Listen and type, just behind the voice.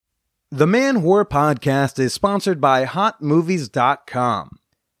The Man Whore Podcast is sponsored by HotMovies.com.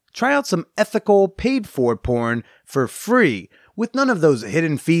 Try out some ethical, paid-for porn for free with none of those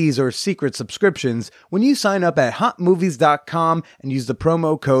hidden fees or secret subscriptions when you sign up at HotMovies.com and use the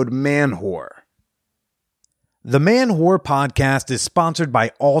promo code MANWHORE. The Man Whore Podcast is sponsored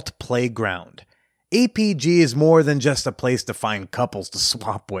by Alt Playground. APG is more than just a place to find couples to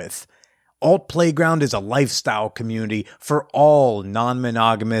swap with. Alt Playground is a lifestyle community for all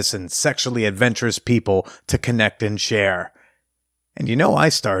non-monogamous and sexually adventurous people to connect and share. And you know I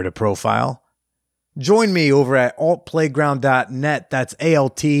started a profile. Join me over at altplayground.net. That's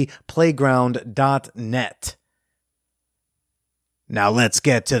altplayground.net. Now let's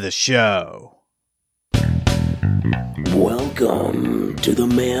get to the show. Welcome to the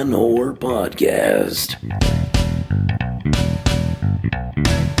Man Whore Podcast.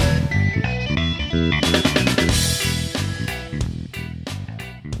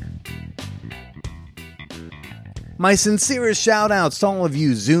 My sincerest shout-outs to all of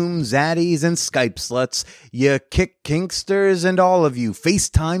you Zoom zaddies and Skype sluts, you kick kinksters, and all of you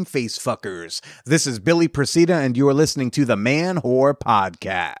FaceTime facefuckers. This is Billy Presida, and you are listening to the Man Whore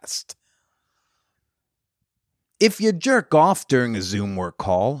Podcast. If you jerk off during a Zoom work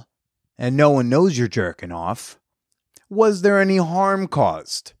call, and no one knows you're jerking off, was there any harm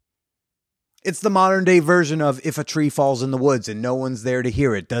caused? It's the modern-day version of if a tree falls in the woods and no one's there to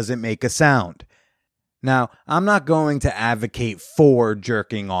hear it, does it make a sound? Now, I'm not going to advocate for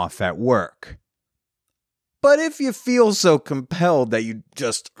jerking off at work. But if you feel so compelled that you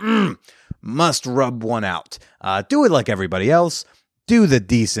just must rub one out, do it like everybody else, do the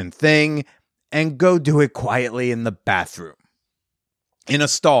decent thing, and go do it quietly in the bathroom. In a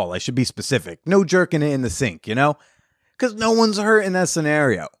stall, I should be specific. No jerking it in the sink, you know? Because no one's hurt in that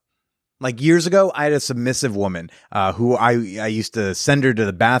scenario. Like years ago, I had a submissive woman who I used to send her to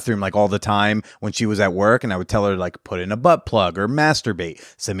the bathroom like all the time when she was at work, and I would tell her like put in a butt plug or masturbate,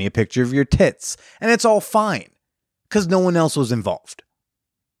 send me a picture of your tits, and it's all fine because no one else was involved.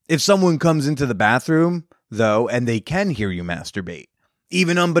 If someone comes into the bathroom though, and they can hear you masturbate,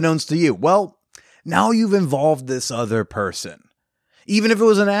 even unbeknownst to you, well, now you've involved this other person. Even if it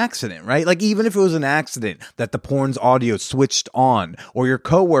was an accident, right? Like, even if it was an accident that the porn's audio switched on, or your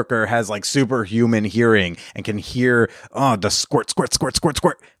coworker has like superhuman hearing and can hear, the squirt, squirt, squirt, squirt,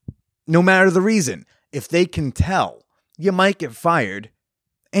 squirt. No matter the reason, if they can tell, you might get fired,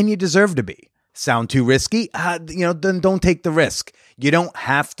 and you deserve to be. Sound too risky? Then don't take the risk. You don't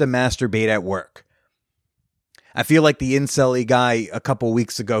have to masturbate at work. I feel like the incel-y guy a couple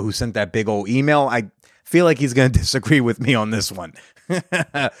weeks ago who sent that big old email, I feel like he's going to disagree with me on this one.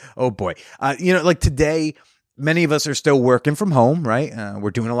 Oh boy. Like today, many of us are still working from home, right?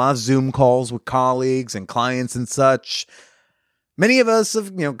 We're doing a lot of Zoom calls with colleagues and clients and such. Many of us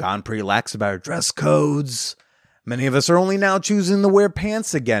have, gone pretty lax about our dress codes. Many of us are only now choosing to wear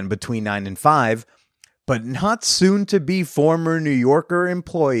pants again between 9 and 5, but not soon to be former New Yorker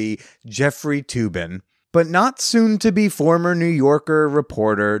employee Jeffrey Toobin, but not soon to be former New Yorker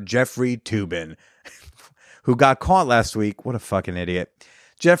reporter Jeffrey Toobin, who got caught last week. What a fucking idiot.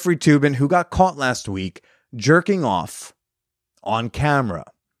 Jeffrey Toobin, who got caught last week jerking off on camera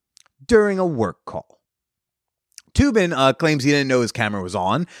during a work call. Toobin claims he didn't know his camera was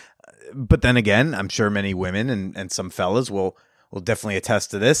on, but then again, I'm sure many women and some fellas will definitely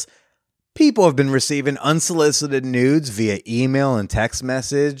attest to this. People have been receiving unsolicited nudes via email and text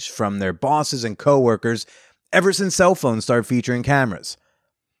message from their bosses and coworkers ever since cell phones started featuring cameras.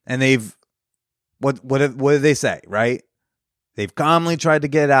 And they've What did they say, right? They've calmly tried to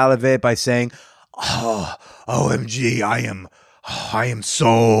get out of it by saying, "Oh, OMG, I am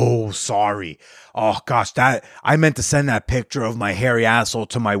so sorry. Oh gosh, I meant to send that picture of my hairy asshole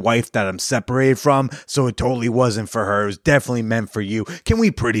to my wife that I'm separated from, so it totally wasn't for her. It was definitely meant for you. Can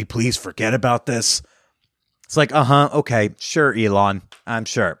we pretty please forget about this?" It's like, okay, sure, Elon. I'm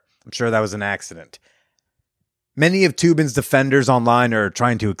sure that was an accident. Many of Toobin's defenders online are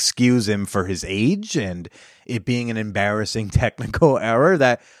trying to excuse him for his age and it being an embarrassing technical error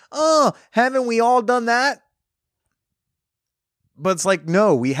that, haven't we all done that? But it's like,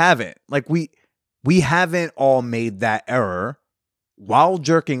 no, we haven't. Like, we haven't all made that error while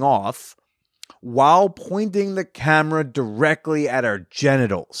jerking off, while pointing the camera directly at our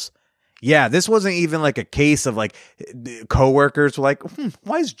genitals. Yeah, this wasn't even like a case of like coworkers were like,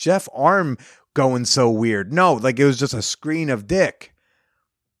 why is Jeff's arm going so weird? No, like it was just a screen of dick.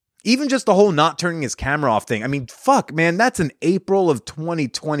 Even just the whole not turning his camera off thing. I mean, fuck, man, that's an April of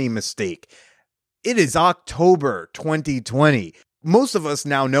 2020 mistake. It is October 2020. Most of us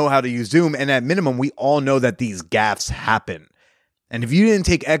now know how to use Zoom, and at minimum, we all know that these gaffes happen. And if you didn't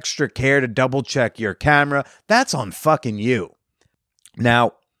take extra care to double check your camera, that's on fucking you.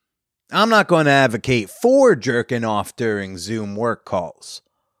 Now, I'm not going to advocate for jerking off during Zoom work calls.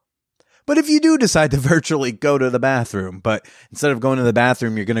 But if you do decide to virtually go to the bathroom, but instead of going to the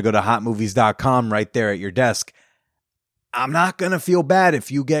bathroom, you're going to go to hotmovies.com right there at your desk, I'm not going to feel bad if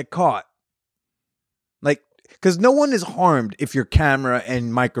you get caught. Because no one is harmed if your camera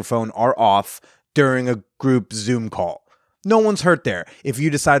and microphone are off during a group Zoom call. No one's hurt there. If you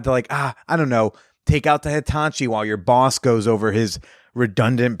decide to I don't know, take out the Hitachi while your boss goes over his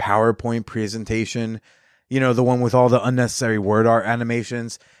redundant PowerPoint presentation, the one with all the unnecessary word art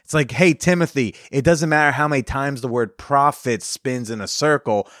animations. It's like, hey, Timothy, it doesn't matter how many times the word profit spins in a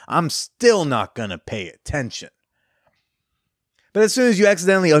circle, I'm still not going to pay attention. But as soon as you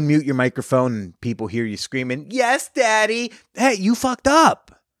accidentally unmute your microphone and people hear you screaming, yes, daddy, hey, you fucked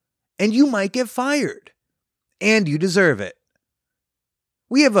up. And you might get fired. And you deserve it.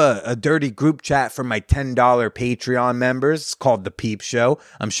 We have a dirty group chat for my $10 Patreon members. It's called The Peep Show.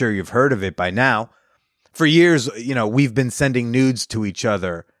 I'm sure you've heard of it by now. For years, we've been sending nudes to each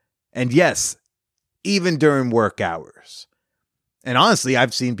other. And yes, even during work hours. And honestly,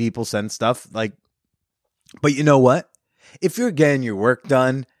 I've seen people send stuff but you know what? If you're getting your work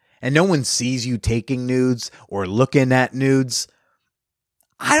done and no one sees you taking nudes or looking at nudes,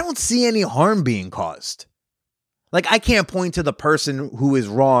 I don't see any harm being caused. I can't point to the person who is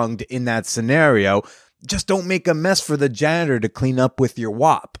wronged in that scenario. Just don't make a mess for the janitor to clean up with your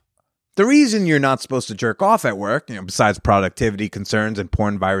wop. The reason you're not supposed to jerk off at work, besides productivity concerns and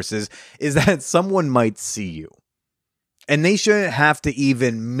porn viruses, is that someone might see you. And they shouldn't have to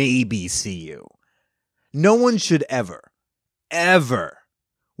even maybe see you. No one should ever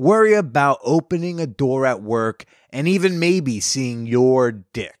worry about opening a door at work and even maybe seeing your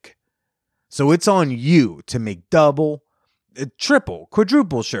dick. So it's on you to make double, triple,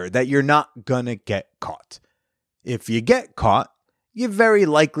 quadruple sure that you're not gonna get caught. If you get caught, you very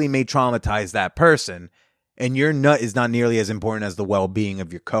likely may traumatize that person, and your nut is not nearly as important as the well-being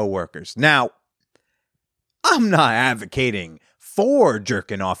of your coworkers. Now, I'm not advocating for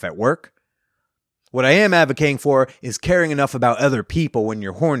jerking off at work. What I am advocating for is caring enough about other people when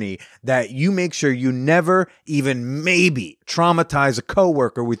you're horny that you make sure you never even maybe traumatize a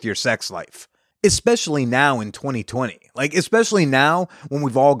coworker with your sex life. Especially now in 2020. Especially now when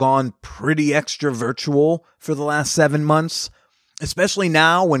we've all gone pretty extra virtual for the last 7 months. Especially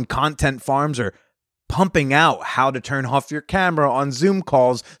now when content farms are pumping out how to turn off your camera on Zoom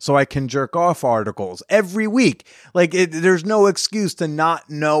calls so I can jerk off articles every week. There's no excuse to not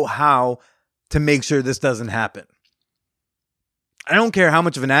know how to make sure this doesn't happen. I don't care how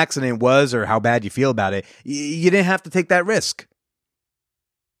much of an accident it was or how bad you feel about it. You didn't have to take that risk.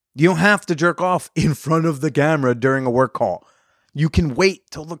 You don't have to jerk off in front of the camera during a work call. You can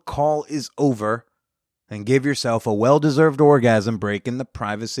wait till the call is over and give yourself a well-deserved orgasm break in the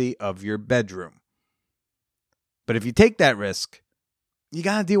privacy of your bedroom. But if you take that risk, you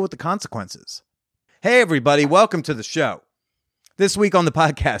got to deal with the consequences. Hey, everybody, welcome to the show. This week on the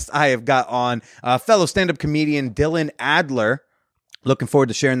podcast, I have got on fellow stand-up comedian Dylan Adler. Looking forward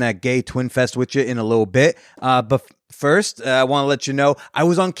to sharing that gay twin fest with you in a little bit. But first, I want to let you know I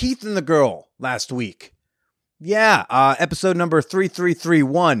was on Keith and the Girl last week. Yeah, episode number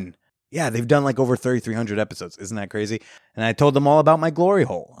 3331. Yeah, they've done over 3,300 episodes. Isn't that crazy? And I told them all about my glory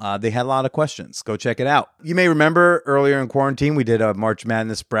hole. They had a lot of questions. Go check it out. You may remember earlier in quarantine, we did a March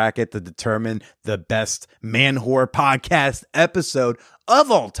Madness bracket to determine the best man-whore podcast episode of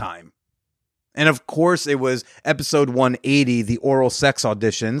all time. And of course, it was episode 180, the oral sex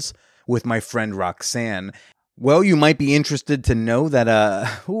auditions with my friend Roxanne. Well, you might be interested to know that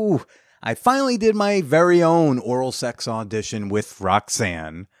I finally did my very own oral sex audition with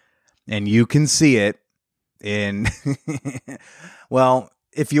Roxanne. And you can see it in, well,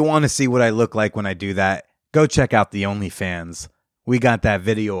 if you want to see what I look like when I do that, go check out the OnlyFans. We got that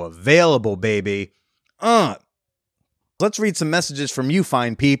video available, baby. Let's read some messages from you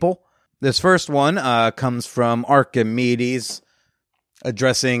fine people. This first one comes from Archimedes,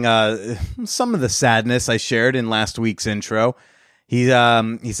 addressing some of the sadness I shared in last week's intro. He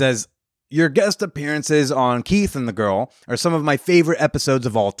says, your guest appearances on Keith and the Girl are some of my favorite episodes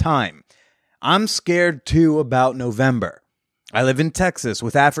of all time. I'm scared too about November. I live in Texas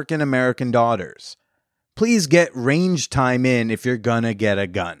with African American daughters. Please get range time in if you're gonna get a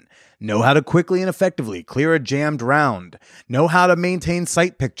gun. Know how to quickly and effectively clear a jammed round. Know how to maintain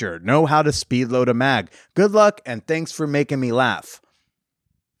sight picture. Know how to speed load a mag. Good luck and thanks for making me laugh.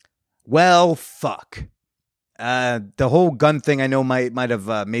 Well, fuck. The whole gun thing I know might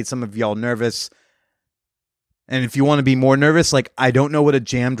have made some of y'all nervous. And if you want to be more nervous, like, I don't know what a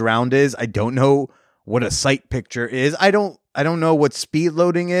jammed round is. I don't know what a sight picture is. I don't know what speed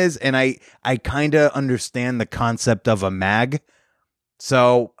loading is. And I kind of understand the concept of a mag.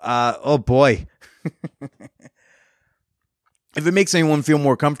 So, oh boy. If it makes anyone feel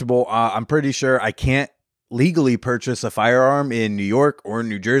more comfortable, I'm pretty sure I can't legally purchase a firearm in New York or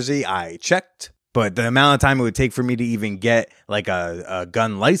New Jersey. I checked. But the amount of time it would take for me to even get like a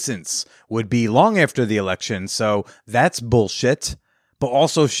gun license would be long after the election. So that's bullshit. But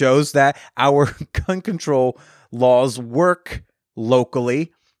also shows that our gun control laws work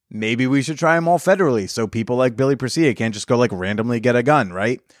locally. Maybe we should try them all federally so people like Billy Presilla can't just go like randomly get a gun,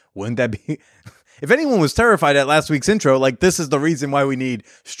 right? Wouldn't that be... If anyone was terrified at last week's intro, like, this is the reason why we need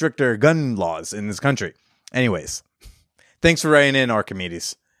stricter gun laws in this country. Anyways, thanks for writing in,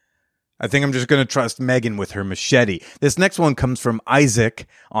 Archimedes. I think I'm just going to trust Megan with her machete. This next one comes from Isaac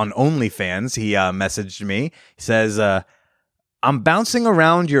on OnlyFans. He messaged me. He says, I'm bouncing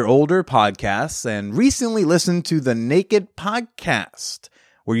around your older podcasts and recently listened to the Naked Podcast,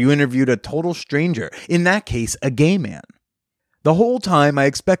 where you interviewed a total stranger, in that case, a gay man. The whole time I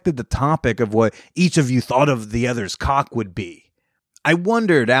expected the topic of what each of you thought of the other's cock would be. I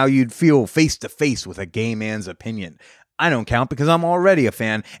wondered how you'd feel face to face with a gay man's opinion. I don't count because I'm already a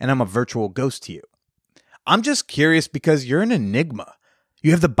fan and I'm a virtual ghost to you. I'm just curious because you're an enigma.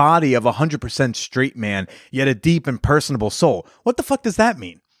 You have the body of a 100% straight man, yet a deep and personable soul. What the fuck does that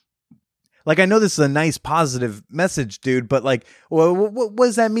mean? Like, I know this is a nice, positive message, dude, but like, what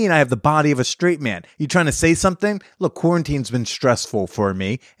does that mean? I have the body of a straight man. You trying to say something? Look, quarantine's been stressful for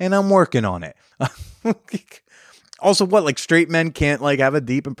me, and I'm working on it. Also, what, like, straight men can't, like, have a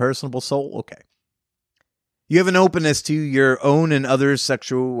deep and personable soul? Okay. You have an openness to your own and others'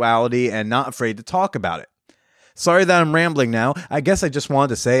 sexuality and not afraid to talk about it. Sorry that I'm rambling now. I guess I just wanted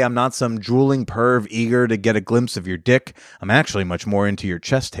to say I'm not some drooling perv eager to get a glimpse of your dick. I'm actually much more into your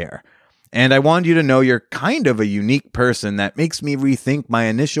chest hair. And I wanted you to know you're kind of a unique person that makes me rethink my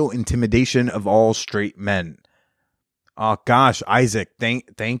initial intimidation of all straight men. Oh gosh, Isaac,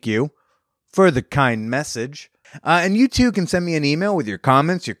 thank you for the kind message. And you too can send me an email with your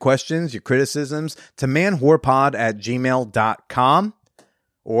comments, your questions, your criticisms to manwhorepod@gmail.com.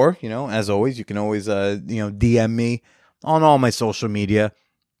 Or, as always, you can always, DM me on all my social media.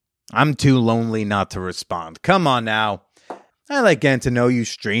 I'm too lonely not to respond. Come on now. I like getting to know you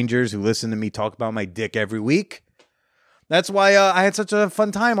strangers who listen to me talk about my dick every week. That's why I had such a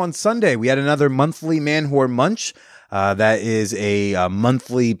fun time on Sunday. We had another monthly Man Whore Munch. That is a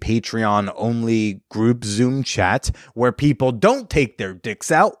monthly Patreon-only group Zoom chat where people don't take their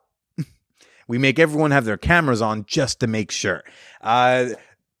dicks out. We make everyone have their cameras on just to make sure.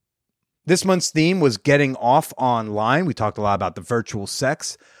 This month's theme was getting off online. We talked a lot about the virtual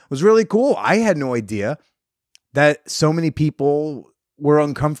sex. It was really cool. I had no idea that so many people were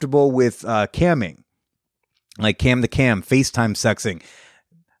uncomfortable with camming, like cam to cam, FaceTime sexing.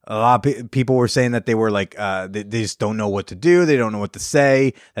 A lot of people were saying that they were like, they just don't know what to do. They don't know what to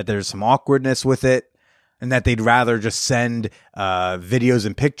say, that there's some awkwardness with it, and that they'd rather just send videos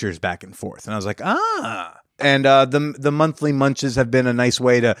and pictures back and forth. And I was like, And the monthly munches have been a nice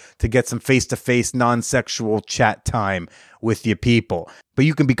way to get some face-to-face non-sexual chat time with your people. But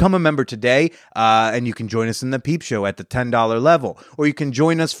you can become a member today, and you can join us in the Peep Show at the $10 level. Or you can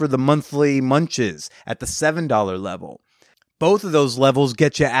join us for the monthly munches at the $7 level. Both of those levels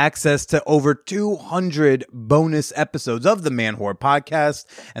get you access to over 200 bonus episodes of the Man Whore Podcast,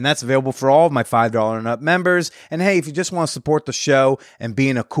 and that's available for all of my $5 and up members. And hey, if you just want to support the show and be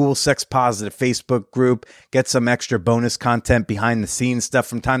in a cool sex-positive Facebook group, get some extra bonus content, behind-the-scenes stuff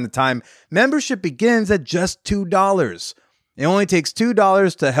from time to time, membership begins at just $2. It only takes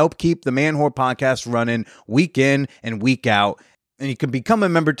 $2 to help keep the Man Whore Podcast running week in and week out. And you can become a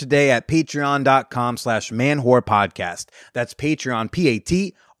member today at patreon.com/manwhorepodcast. That's Patreon,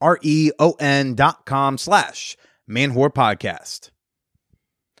 patreon.com/manwhorepodcast.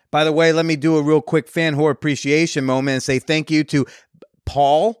 By the way, let me do a real quick fan whore appreciation moment and say thank you to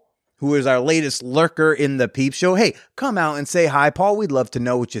Paul, who is our latest lurker in the Peep Show. Hey, come out and say hi, Paul. We'd love to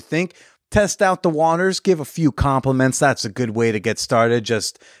know what you think. Test out the waters, give a few compliments. That's a good way to get started.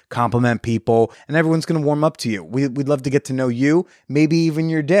 Just compliment people, and everyone's going to warm up to you. We'd love to get to know you, maybe even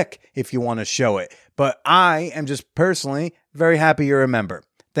your dick if you want to show it. But I am just personally very happy you're a member.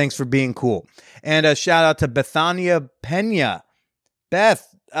 Thanks for being cool. And a shout out to Bethania Pena.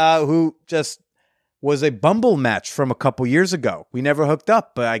 Beth, who just was a Bumble match from a couple years ago. We never hooked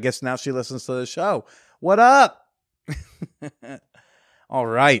up, but I guess now she listens to the show. What up? All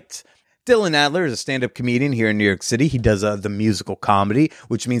right. Dylan Adler is a stand-up comedian here in New York City. He does the musical comedy,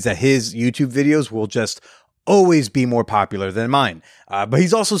 which means that his YouTube videos will just always be more popular than mine. But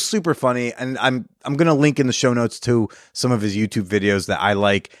he's also super funny, and I'm going to link in the show notes to some of his YouTube videos that I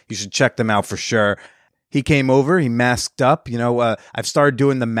like. You should check them out for sure. He came over, he masked up. I've started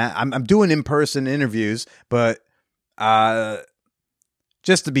doing I'm doing in-person interviews, but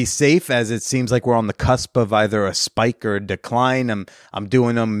just to be safe, as it seems like we're on the cusp of either a spike or a decline, I'm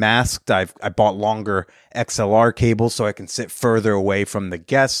doing them masked. I bought longer XLR cables so I can sit further away from the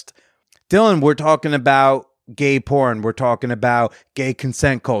guest. Dylan, we're talking about gay porn. We're talking about gay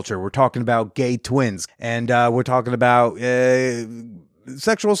consent culture. We're talking about gay twins. And we're talking about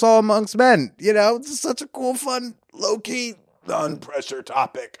sexual assault amongst men. It's such a cool, fun, low-key, non-pressure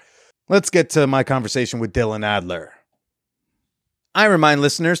topic. Let's get to my conversation with Dylan Adler. I remind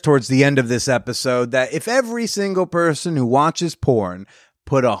listeners towards the end of this episode that if every single person who watches porn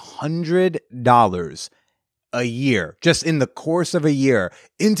put $100 a year, just in the course of a year,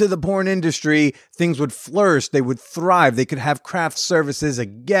 into the porn industry, things would flourish, they would thrive, they could have craft services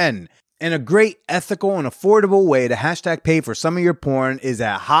again. And a great ethical and affordable way to hashtag pay for some of your porn is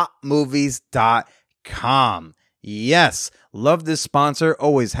at hotmovies.com. Yes, love this sponsor,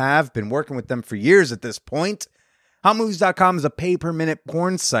 always have, been working with them for years at this point. Hotmovies.com is a pay-per-minute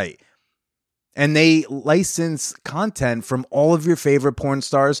porn site, and they license content from all of your favorite porn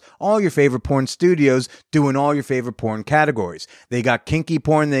stars, all your favorite porn studios, doing all your favorite porn categories. They got kinky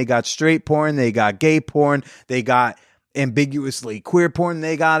porn, they got straight porn, they got gay porn, they got ambiguously queer porn,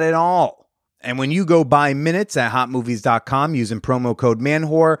 they got it all. And when you go buy minutes at hotmovies.com using promo code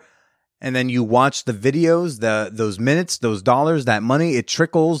MANWHORE, and then you watch the videos, those minutes, those dollars, that money, it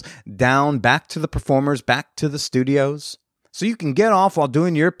trickles down back to the performers, back to the studios. So you can get off while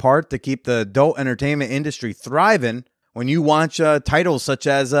doing your part to keep the adult entertainment industry thriving when you watch titles such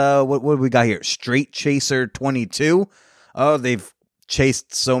as, what do we got here? Straight Chaser 22. Oh, they've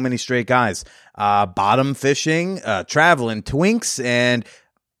chased so many straight guys. Bottom Fishing, Traveling Twinks, and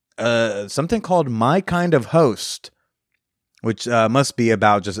something called My Kind of Host, which must be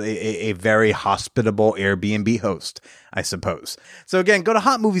about just a very hospitable Airbnb host, I suppose. So again, go to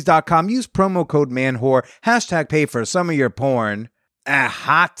hotmovies.com, use promo code MANWHORE, hashtag pay for some of your porn at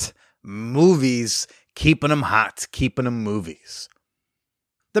Hot Movies, keeping them hot, keeping them movies.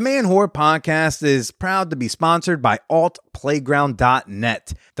 The Man Whore podcast is proud to be sponsored by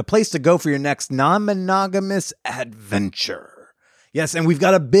altplayground.net, the place to go for your next non-monogamous adventure. Yes, and we've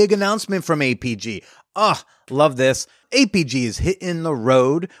got a big announcement from APG. Love this. APG is hitting the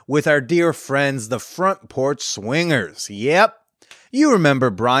road with our dear friends, the Front Porch Swingers. Yep. You remember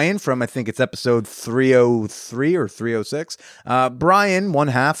Brian from, I think it's episode 303 or 306. Brian, one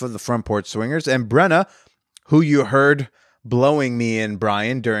half of the Front Porch Swingers, and Brenna, who you heard blowing me and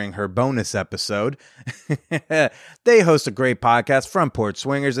Brian during her bonus episode. They host a great podcast, Front Porch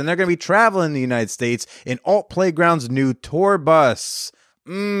Swingers, and they're going to be traveling the United States in Alt Playground's new tour bus.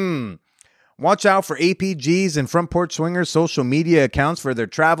 Watch out for APG's and Front Porch Swingers social media accounts for their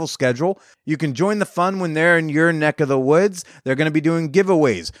travel schedule. You can join the fun when they're in your neck of the woods. They're going to be doing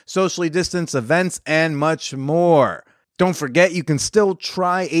giveaways, socially distanced events, and much more. Don't forget, you can still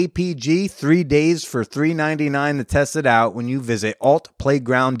try APG 3 days for $3.99 to test it out when you visit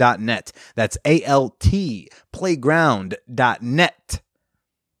altplayground.net. That's ALT playground.net.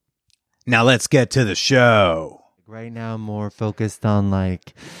 Now let's get to the show. Right now, I'm more focused on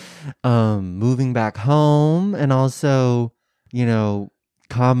moving back home, and also,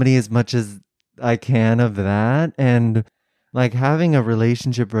 comedy as much as I can of that. And having a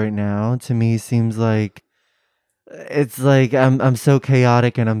relationship right now to me seems like it's like I'm so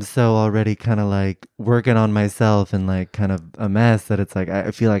chaotic, and I'm so already kind of working on myself and kind of a mess that it's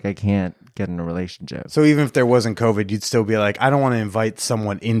I feel like I can't get in a relationship. So even if there wasn't COVID, you'd still be I don't want to invite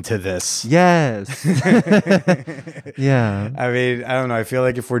someone into this. Yes. Yeah. I mean, I don't know. I feel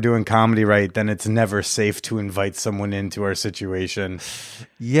like if we're doing comedy right, then it's never safe to invite someone into our situation.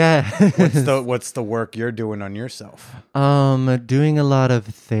 Yeah. What's the work you're doing on yourself? Doing a lot of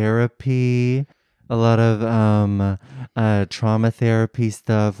therapy. A lot of trauma therapy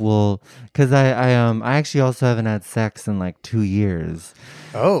stuff. Well, because I actually also haven't had sex in 2 years.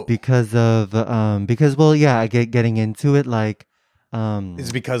 Oh, because I get getting into it is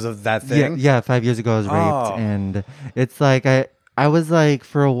it because of that thing? Yeah. 5 years ago I was raped, and it's I was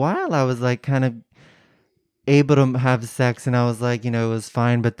for a while I was kind of able to have sex, and I was it was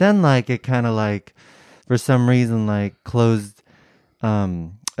fine, but then it kind of for some reason closed.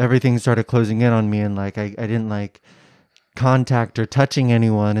 Everything started closing in on me, and I didn't contact or touching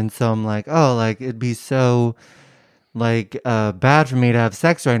anyone, and so I'm it'd be so bad for me to have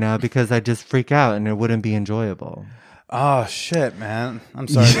sex right now because I just freak out and it wouldn't be enjoyable. Oh shit, man! I'm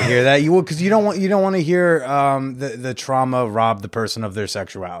sorry to hear that. Because you don't want to hear the trauma rob the person of their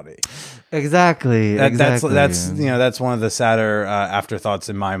sexuality. Exactly. That's that's one of the sadder afterthoughts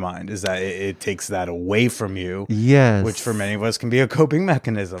in my mind is that it takes that away from you. Yes, which for many of us can be a coping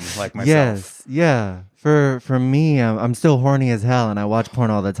mechanism, like myself. Yes, yeah. For me, I'm still horny as hell, and I watch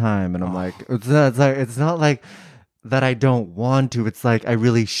porn all the time, and I'm like, it's not like that I don't want to. It's like I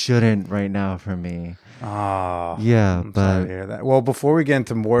really shouldn't right now for me. Oh, yeah, I'm sorry to hear that. Well, before we get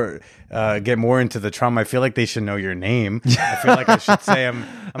into get more into the trauma, I feel like they should know your name. I feel like I should say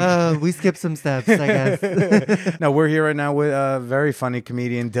we skipped some steps, I guess. No, we're here right now with a very funny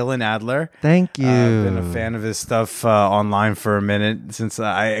comedian, Dylan Adler. Thank you. I've been a fan of his stuff online for a minute since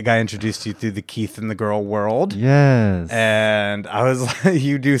I got introduced to you through the Keith and the Girl world. Yes. And I was like,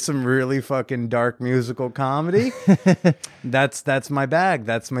 you do some really fucking dark musical comedy. That's my bag.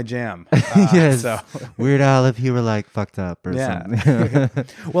 That's my jam. Yes. So. Weird Al if he were like fucked up or something.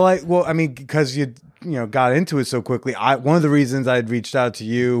 well, I mean, because you got into it so quickly. One of the reasons I'd reached out to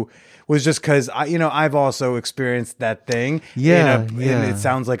you was just because I've also experienced that thing. And it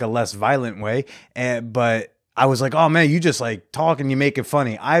sounds like a less violent way, but I was like, oh man, you just like talk and you make it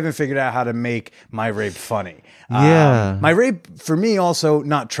funny. I haven't figured out how to make my rape funny. My rape for me also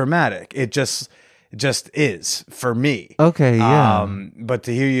not traumatic. It just is for me. Okay, yeah. But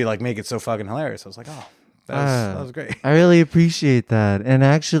to hear you like make it so fucking hilarious, I was like, oh, that was great. I really appreciate that. And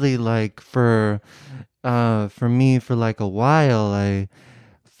actually, like for me, for like a while, I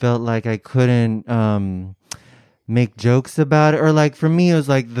felt like I couldn't make jokes about it, or like for me it was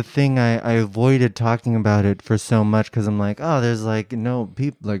like the thing I avoided talking about it for so much because I'm like, oh, there's like no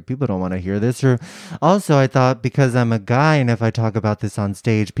people don't want to hear this, or also I thought because I'm a guy and if I talk about this on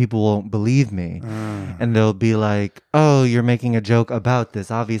stage people won't believe me and they'll be like, oh, you're making a joke about this,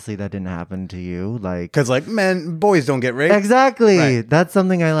 obviously that didn't happen to you, like because like boys don't get raped. Exactly, right. That's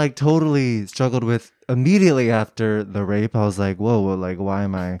something I like totally struggled with immediately after the rape. I was like, whoa, like why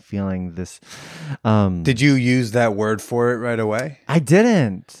am I feeling this? Did you use that word for it right away? I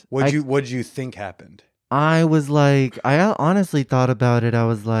didn't. What'd you think happened? I was like, I honestly thought about it. I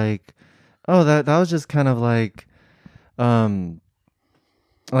was like, oh, that was just kind of like I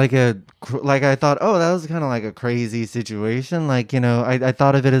thought, oh, that was kind of like a crazy situation. Like, I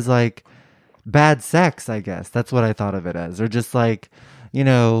thought of it as like bad sex, I guess. That's what I thought of it as. Or just like,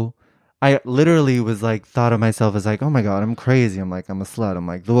 I literally was like, thought of myself as like, oh my God, I'm crazy. I'm like, I'm a slut. I'm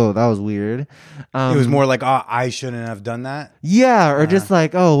like, whoa, that was weird. It was more like, oh, I shouldn't have done that. Yeah. Or just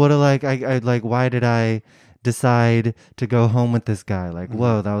like, oh, what I like, why did I decide to go home with this guy? Like,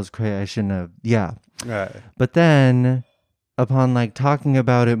 whoa, that was crazy. I shouldn't have. Yeah. Right. But then upon like talking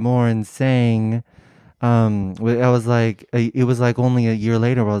about it more and saying, I was like, it was like only a year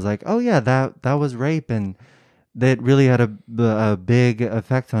later where I was like, oh yeah, that was rape. And that really had a big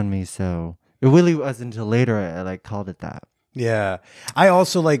effect on me. So it really wasn't until later I like called it that. Yeah. I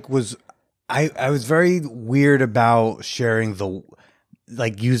also like I was very weird about sharing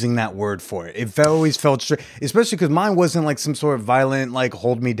using that word for it. It always felt strange, especially because mine wasn't like some sort of violent, like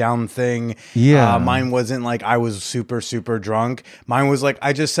hold me down thing. Yeah. Mine wasn't like I was super, super drunk. Mine was like,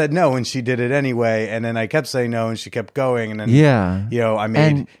 I just said no and she did it anyway. And then I kept saying no and she kept going. And then, I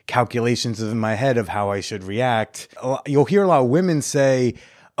made calculations in my head of how I should react. You'll hear a lot of women say,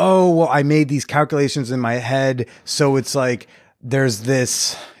 oh, well, I made these calculations in my head. So it's like, there's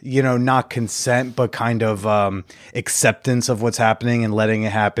this, not consent, but kind of acceptance of what's happening and letting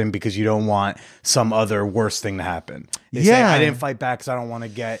it happen because you don't want some other worse thing to happen. They say, I didn't fight back because I don't want to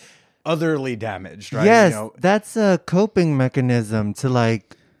get otherly damaged, right? Yes, that's a coping mechanism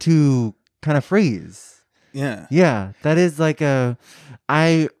to kind of freeze. Yeah. Yeah, that is like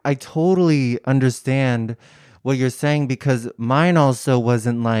I totally understand what you're saying because mine also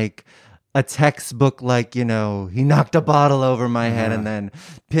wasn't like a textbook, like, he knocked a bottle over my head and then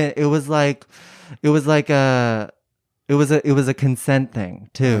it was a consent thing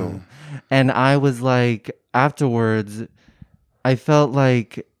too. And I was like, afterwards, I felt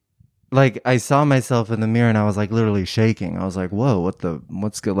like I saw myself in the mirror and I was like literally shaking. I was like, whoa,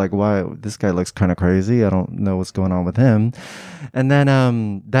 what's good? Like, why this guy looks kind of crazy. I don't know what's going on with him. And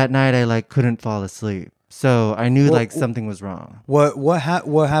then, that night I like couldn't fall asleep. So I knew something was wrong. What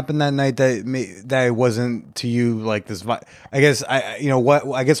happened that night that it wasn't to you like this? I guess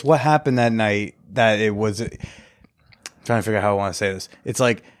what happened that night that it was. I'm trying to figure out how I want to say this. It's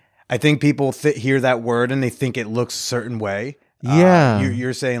like I think people hear that word and they think it looks a certain way. Yeah.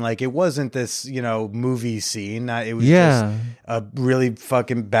 You're saying like it wasn't this, movie scene. It was Yeah. just a really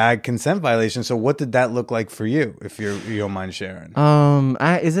fucking bad consent violation. So what did that look like for you, if you don't mind sharing?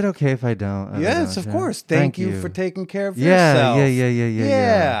 Is it okay if I don't? Yes, of course. Thank you for taking care of Yeah,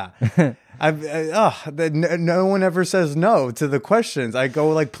 yourself. yeah. No one ever says no to the questions. I go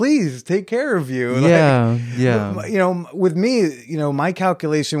like, please take care of you. Yeah. With me, my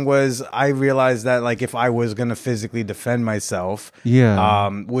calculation was I realized that like if I was going to physically defend myself,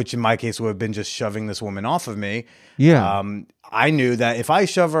 which in my case would have been just shoving this woman off of me. Yeah. I knew that if I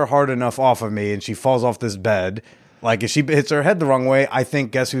shove her hard enough off of me and she falls off this bed, like if she hits her head the wrong way, I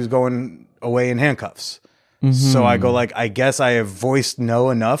think guess who's going away in handcuffs. So I go like, I guess I have voiced no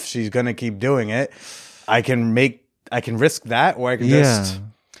enough. She's going to keep doing it. I can risk that, or I can just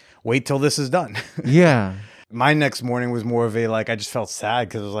wait till this is done. Yeah. My next morning was more of a, like, I just felt sad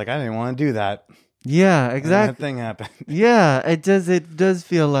because I was like, I didn't want to do that. Yeah, exactly. That thing happened. Yeah, it does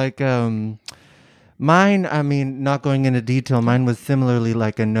feel like, mine, I mean, not going into detail, mine was similarly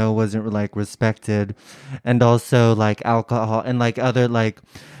like a no wasn't like respected, and also like alcohol and like other like,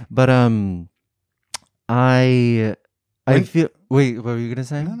 but, I feel. Wait, what were you gonna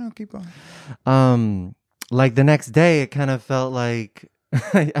say? No, keep going. Like the next day, it kind of felt like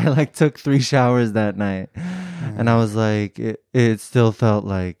I like took 3 showers that night, and I was like, it still felt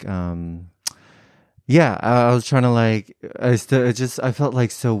like, yeah. I was trying to like, I felt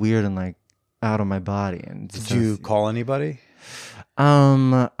like so weird and like out of my body. And did you call anybody?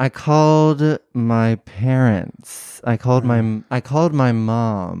 I called my parents. I called my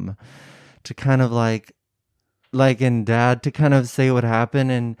mom to kind of like and dad to kind of say what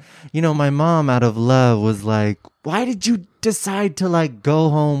happened. And my mom out of love was like, why did you decide to like go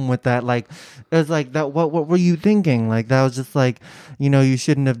home with that? Like it was like that, what were you thinking? Like that was just like, you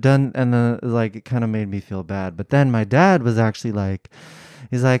shouldn't have done. And then like it kind of made me feel bad. But then my dad was actually like,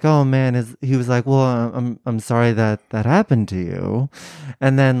 he's like, oh man, he was like, well, I'm sorry that happened to you.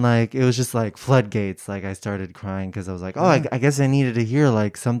 And then like it was just like floodgates. Like I started crying because I was like, oh, I guess I needed to hear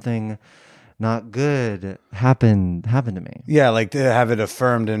like something not good happened to me. Yeah, like to have it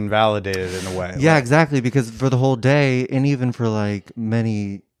affirmed and validated in a way. Yeah, exactly. Because for the whole day, and even for like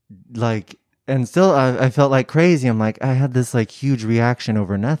many, like, and still I felt like crazy. I'm like, I had this like huge reaction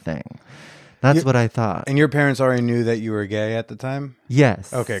over nothing. That's what I thought. And your parents already knew that you were gay at the time?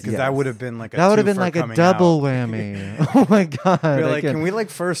 Yes. Okay, because that would have been like a double whammy. Oh my god! You're like, can we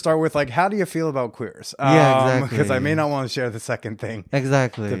like first start with like, how do you feel about queers? Yeah, exactly. Because I may not want to share the second thing.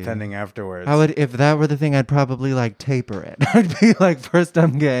 Exactly. Depending afterwards. I would, if that were the thing, I'd probably like taper it. I'd be like, first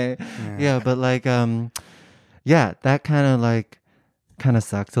I'm gay. Yeah, but like, yeah, that kind of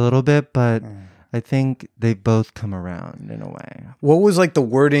sucked a little bit, but. I think they both come around in a way. What was like the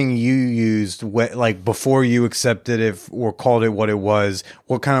wording you used, like before you accepted it or called it what it was?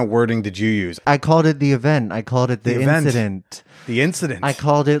 What kind of wording did you use? I called it the event. I called it the incident. The incident. I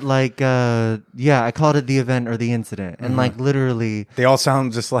called it like, I called it the event or the incident. And like literally. They all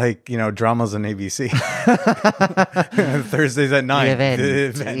sound just like, dramas on ABC. Thursdays at 9. The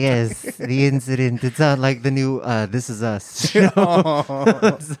event. Yes, the incident. It sounds like the new This Is Us show.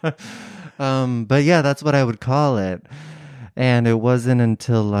 But yeah, that's what I would call it. And it wasn't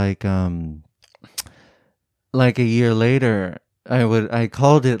until like a year later I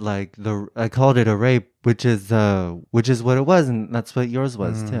called it a rape, which is what it was, and that's what yours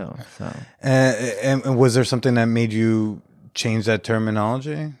was too. So and was there something that made you change that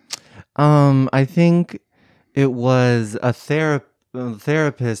terminology? I think it was a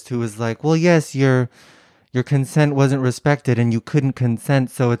therapist who was like, well, yes, your consent wasn't respected and you couldn't consent.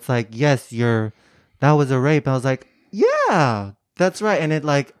 So it's like, yes, that was a rape. I was like, yeah, that's right. And it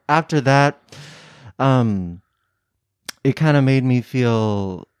like, after that, it kind of made me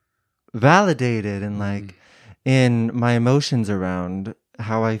feel validated and like in my emotions around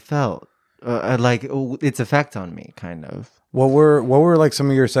how I felt, like its effect on me kind of. What were like some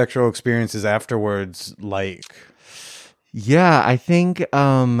of your sexual experiences like? Yeah, I think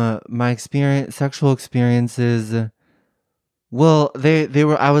my sexual experiences, well, they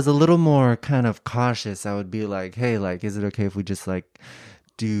were, I was a little more kind of cautious. I would be like, hey, like, is it okay if we just like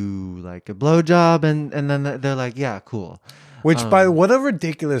do like a blowjob? And then they're like, yeah, cool. Which, by what a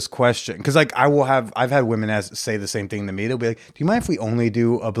ridiculous question. Because, like, I've had women say the same thing to me. They'll be like, do you mind if we only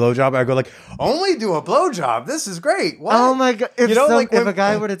do a blowjob? I go, like, only do a blowjob? This is great. What? Oh, my God. If a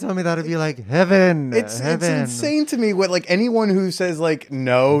guy were to tell me that, it'd be like, heaven. It's heaven. insane to me what, like, anyone who says, like,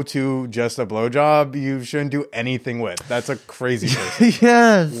 no to just a blowjob, you shouldn't do anything with. That's a crazy person.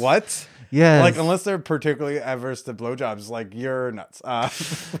 Yes. What? Yes. Like, unless they're particularly adverse to blowjobs, like, you're nuts.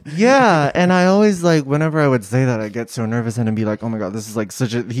 Yeah, and I always like whenever I would say that, I get so nervous and I'd be like, "Oh my god, this is like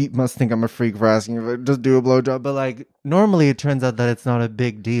such a." He must think I'm a freak for asking if I just do a blowjob, but like normally it turns out that it's not a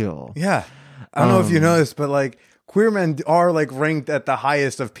big deal. Yeah. I don't know if you noticed, but like queer men are like ranked at the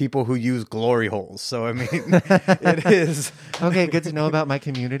highest of people who use glory holes. So I mean, it is Okay, good to know about my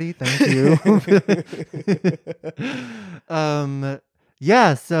community. Thank you.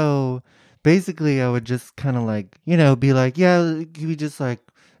 Yeah, so basically I would just kind of like, be like, yeah, can we just like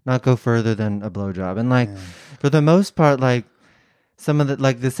not go further than a blowjob? And like for the most part, like some of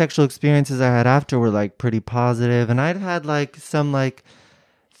the sexual experiences I had after were like pretty positive, and I'd had like some like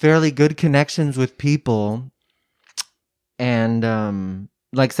fairly good connections with people and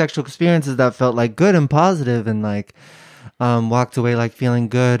like sexual experiences that felt like good and positive and like walked away like feeling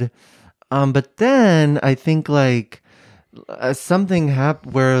good. But then I think like something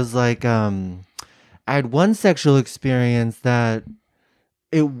happened where it was like I had one sexual experience that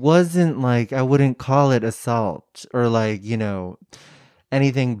it wasn't like, I wouldn't call it assault or like,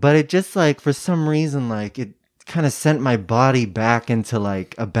 anything, but it just like for some reason like it kind of sent my body back into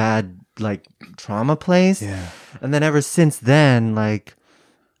like a bad like trauma place. Yeah. And then ever since then, like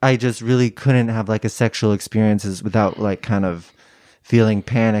I just really couldn't have like a sexual experiences without like kind of feeling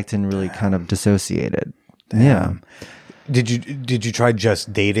panicked and really kind of dissociated. Damn. Yeah. Did you try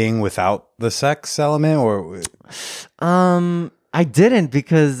just dating without the sex element or? I didn't,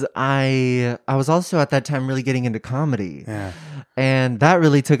 because I was also at that time really getting into comedy. Yeah. And that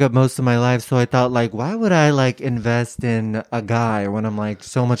really took up most of my life. So I thought, like, why would I like invest in a guy when I'm like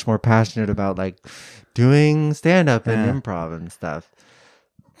so much more passionate about like doing stand up and improv and stuff?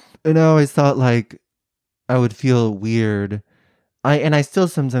 And I always thought like I would feel weird. I still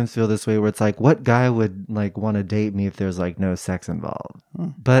sometimes feel this way where it's like, what guy would like want to date me if there's like no sex involved?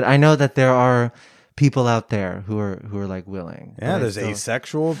 But I know that there are people out there who are like willing. Yeah, there's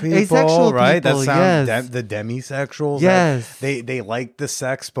asexual people, Asexual right? people, That sounds yes. the demisexuals. Yes. They like the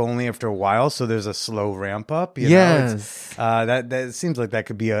sex, but only after a while. So there's a slow ramp up. Yes. That seems like that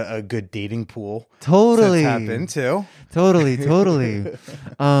could be a good dating pool. Totally. To tap into. Totally.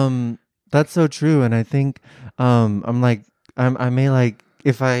 That's so true. And I think I'm like I may like,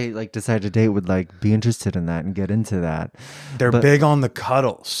 if I like decide to date, would like be interested in that and get into that. They're big on the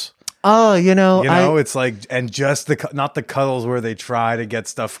cuddles. Oh, It's like, and just not the cuddles where they try to get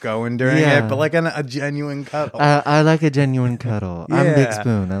stuff going during it, but like a genuine cuddle. I like a genuine cuddle. I'm Yeah. Big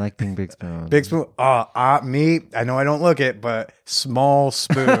Spoon. I like being Big Spoon. Big spoon. Me. I know I don't look it, but small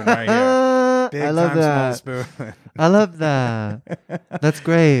spoon right here. Big I love time that. small spoon. I love that. That's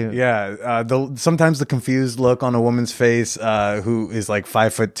great. Yeah. Sometimes the confused look on a woman's face, who is like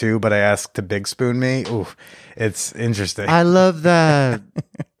 5'2", but I ask to big spoon me. Ooh, it's interesting. I love that.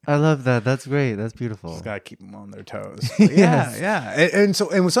 I love that. That's great. That's beautiful. Just gotta keep them on their toes. Yes. Yeah. And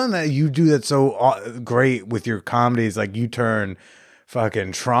with something that you do that's so great with your comedies, like you turn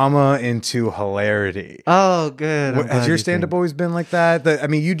fucking trauma into hilarity. Oh, good. Has your stand-up always been like that? I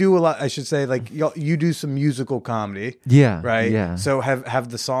mean, you do a lot. I should say, like you do some musical comedy. Yeah. Right. Yeah. So have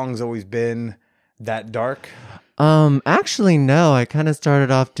the songs always been that dark? Actually, no. I kind of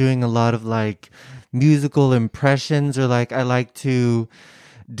started off doing a lot of like musical impressions, or like I like to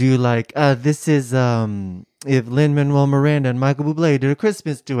do like this is if Lin-Manuel Miranda and Michael Bublé did a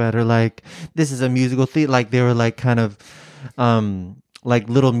Christmas duet, or like this is a musical theater. Like they were like kind of like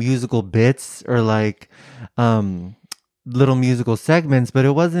little musical bits, or like little musical segments. But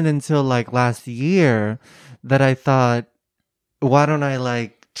it wasn't until like last year that I thought, why don't I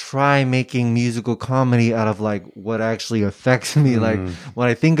like try making musical comedy out of like what actually affects me, like what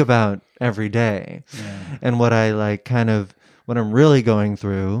I think about every day, and what I like kind of what I'm really going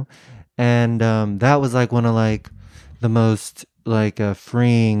through. And that was like one of like the most like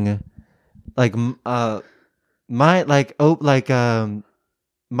freeing, like mind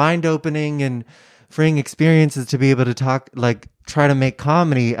opening and freeing experiences to be able to try to make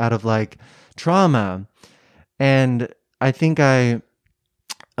comedy out of like trauma. And I think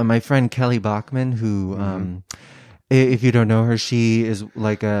my friend Kelly Bachman, who if you don't know her, she is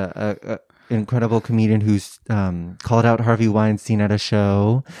like a incredible comedian who's called out Harvey Weinstein at a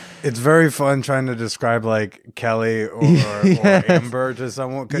show. It's very fun trying to describe like Kelly or Amber to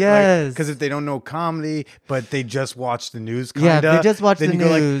someone. Yes. Because if they don't know comedy, but they just watch the news, Yeah, they just watch the you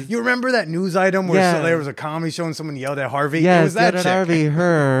go news. like, you remember that news item where Yeah. there was a comedy show and someone yelled at Harvey? Yes, it was that yelled at chick. Harvey,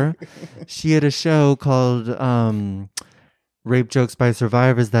 her. She had a show called Rape Jokes by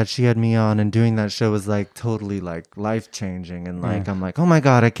Survivors that she had me on, and doing that show was like totally like life changing, and like I'm like, oh my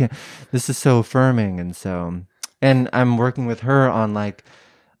god, I can't, this is so affirming. And I'm working with her on like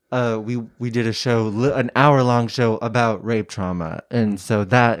we did a show, an hour-long show about rape trauma, and so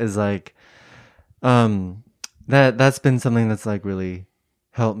that is like, that's been something that's like really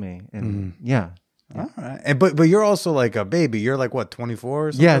helped me, and yeah. All right. And but you're also like a baby. You're like what, 24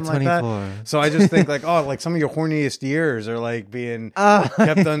 or something? Yeah, like 24. that? So I just think like, oh, like some of your horniest years are like being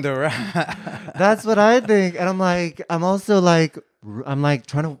kept under wraps. That's what I think. And I'm also like, I'm like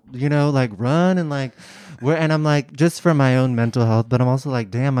trying to, like run and like, and I'm like, just for my own mental health, but I'm also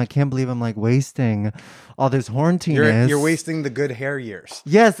like, damn, I can't believe I'm like wasting all this horniness. You're wasting the good hair years.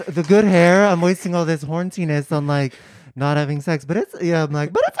 Yes, the good hair. I'm wasting all this horniness on like not having sex. But I'm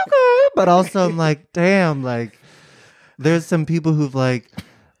like, but it's okay. But also I'm like, damn, like there's some people who've like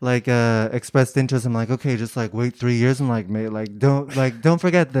expressed interest. I'm like, okay, just like wait 3 years. I'm like, mate, don't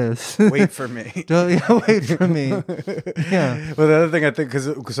forget this. Wait for me. Wait for me. Yeah. Well, the other thing I think,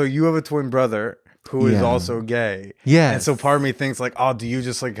 so you have a twin brother who is also gay. Yeah. And so part of me thinks like, oh, do you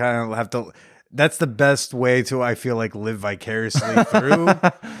just like kind of have to? That's the best way to, I feel like, live vicariously through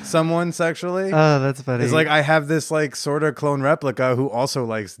someone sexually. Oh, that's funny. It's like I have this like sort of clone replica who also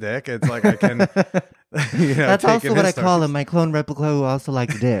likes dick. It's like I can, that's also what I call him. My clone replica who also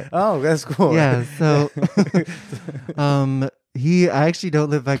likes dick. Oh, that's cool. Yeah. So, I actually don't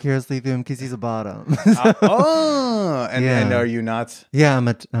live vicariously through him because he's a bottom. And are you not? Yeah, I'm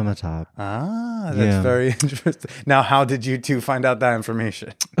a top. That's very interesting. Now, how did you two find out that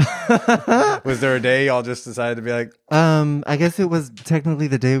information? Was there a day y'all just decided to be like? I guess it was technically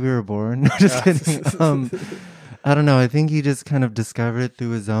the day we were born. Just kidding. I don't know. I think he just kind of discovered it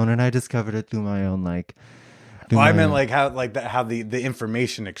through his own, and I discovered it through my own I meant like how the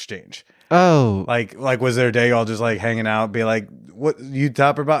information exchange. Oh, like was there a day y'all just like hanging out, be like, what you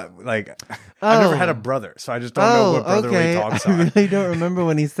top about? Like, I've never had a brother, so I just don't know what brotherly talks are. I really don't remember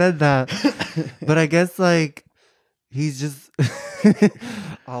when he said that, but I guess like he's just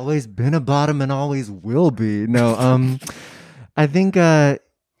always been a bottom and always will be. No, I think I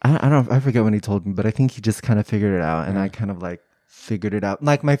don't. I forget when he told me, but I think he just kind of figured it out, and I kind of like figured it out.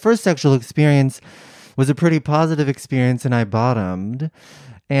 Like my first sexual experience was a pretty positive experience, and I bottomed.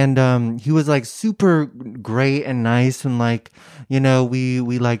 And he was like super great and nice, and like,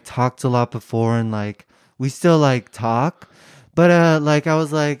 we like talked a lot before, and like we still like talk. But like I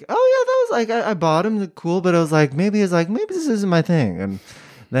was like, oh yeah, that was like I bought him, cool. But I was like, maybe this isn't my thing. And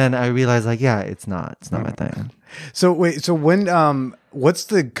then I realized like, yeah, it's not my thing. So wait, so when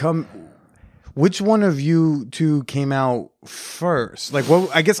which one of you two came out first? Like,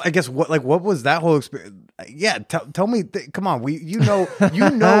 what? I guess what was that whole experience? Yeah, tell me. Come on, you know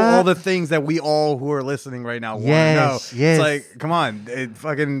all the things that we all who are listening right now want to know. Yes. It's like, come on,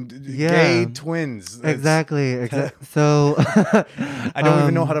 fucking gay twins. Exactly. So I don't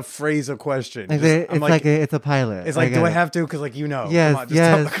even know how to phrase a question. It's a pilot. It's like, do I have to? Because like Yes.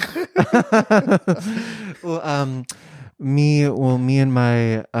 Come on, well, me and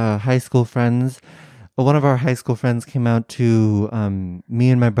my high school friends. One of our high school friends came out to me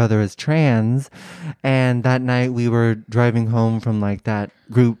and my brother as trans, and that night we were driving home from like that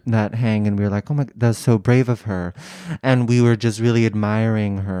group, that hang, and we were like, oh my, that's so brave of her, and we were just really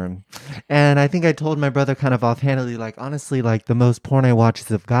admiring her. And I think I told my brother kind of offhandedly, like, honestly, like the most porn I watch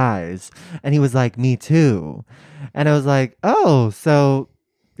is of guys, and he was like, me too. And I was like, oh, so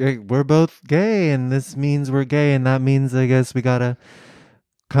we're both gay, and this means we're gay, and that means I guess we gotta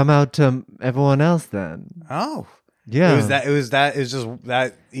come out to everyone else then. Oh. Yeah. It was just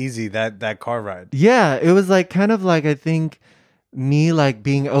that easy, that car ride. Yeah. It was like kind of like, I think me like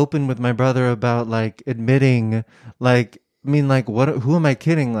being open with my brother about like admitting like, I mean, like, who am I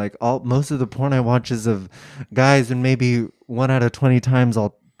kidding? Like most of the porn I watch is of guys, and maybe 1 out of 20 times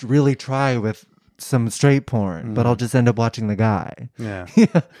I'll really try with some straight porn, but I'll just end up watching the guy. Yeah.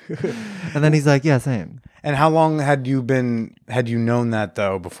 And then he's like, yeah, same. And how long had you known that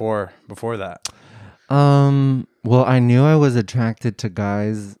though before that? Well, I knew I was attracted to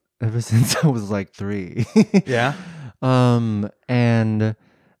guys ever since I was like 3. Yeah. And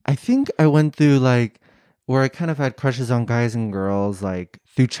I think I went through like where I kind of had crushes on guys and girls like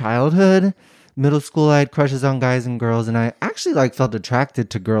through childhood. Middle school, I had crushes on guys and girls, and I actually like felt attracted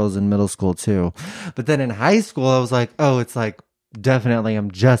to girls in middle school too. But then in high school, I was like, oh, it's like definitely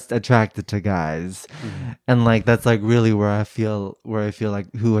I'm just attracted to guys. Mm-hmm. And like that's like really where I feel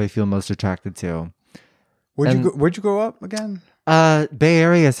like who I feel most attracted to. Where'd you grow up again? Bay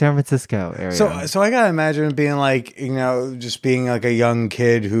Area, San Francisco area. So I gotta imagine being like, just being like a young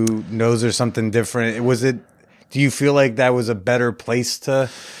kid who knows there's something different. Do you feel like that was a better place to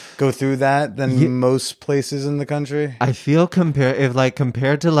go through that than most places in the country? I feel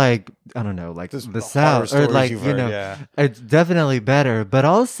compared to like, I don't know, like Just the horror South, or stories like, you've you heard, know, yeah. it's definitely better. But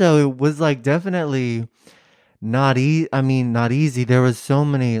also, it was like definitely not easy. I mean, not easy. There was so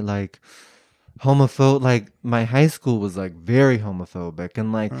many like like my high school was like very homophobic,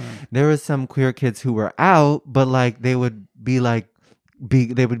 and like there was some queer kids who were out, but like they would be like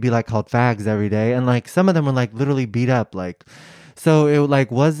they would be like called fags every day, and like some of them were like literally beat up, like, so it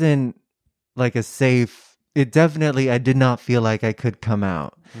like wasn't like a safe. It definitely, I did not feel like I could come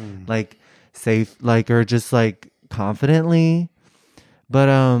out like safe, like, or just like confidently. But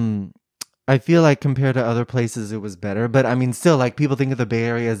I feel like compared to other places, it was better. But I mean, still, like, people think of the Bay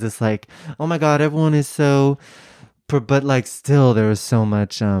Area as this, like, oh my God, everyone is so. But like, still, there was so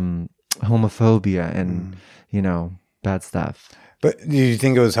much homophobia and bad stuff. But do you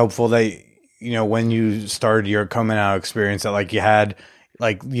think it was helpful that, when you started your coming out experience, that like you had,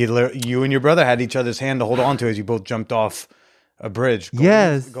 like you and your brother had each other's hand to hold on to as you both jumped off a bridge?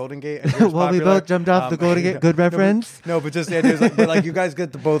 Yes. Golden Gate. Well, we both jumped off the Golden Gate. Good reference. But just the idea is like you guys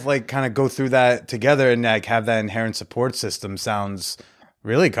get to both like kind of go through that together and like have that inherent support system. Sounds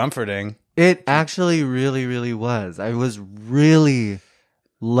really comforting. It actually really, really was. I was really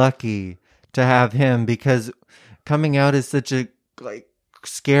lucky to have him, because coming out is such a like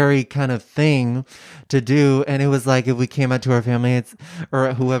scary kind of thing to do, and it was like, if we came out to our family,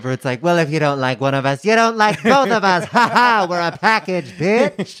 or whoever, it's like, well, if you don't like one of us, you don't like both of us. Ha ha, we're a package,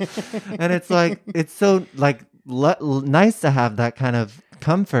 bitch. And it's like, it's so like nice to have that kind of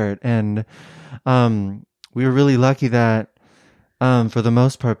comfort, and we were really lucky that for the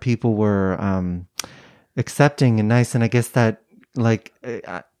most part people were accepting and nice, and I guess that like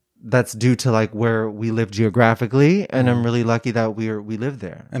that's due to like where we live geographically, and I'm really lucky that we lived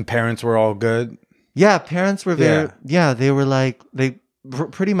there. And parents were all good? Yeah, parents were very, they were like, they were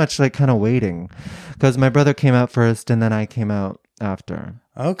pretty much like kind of waiting, because my brother came out first and then I came out after.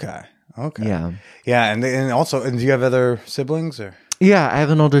 Okay. Yeah. Yeah, and also, do you have other siblings or? Yeah, I have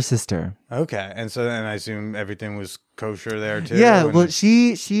an older sister. Okay, and I assume everything was kosher there too. Yeah, well,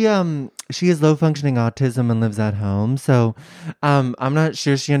 she has low functioning autism and lives at home, so I'm not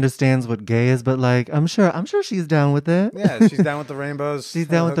sure she understands what gay is, but like I'm sure she's down with it. Yeah, she's down with the rainbows. She's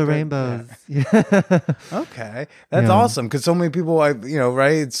down with the rainbows. Yeah. Okay, that's awesome, because so many people,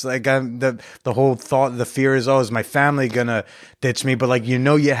 right? It's like the whole thought, the fear is, is my family gonna ditch me? But like you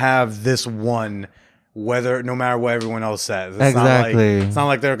have this one. No matter what everyone else says. Exactly. It's not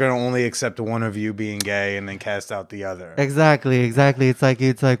like they're going to only accept one of you being gay and then cast out the other. Exactly.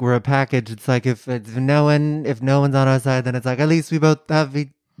 It's like we're a package. It's like if no one's on our side, then it's like at least we both have each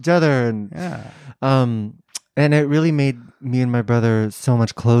other. And and it really made me and my brother so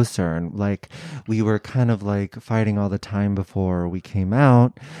much closer. And like we were kind of like fighting all the time before we came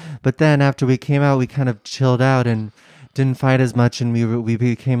out, but then after we came out, we kind of chilled out and didn't fight as much, and we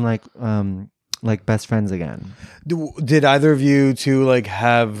became like best friends again. Did either of you two like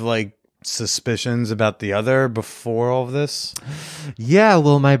have like suspicions about the other before all of this? Yeah,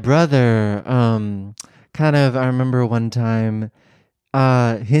 well, my brother kind of, I remember one time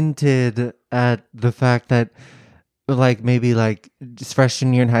hinted at the fact that like maybe like just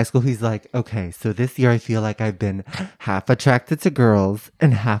freshman year in high school, he's like, okay, so this year I feel like I've been half attracted to girls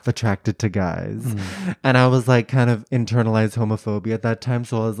and half attracted to guys. And I was like kind of internalized homophobia at that time,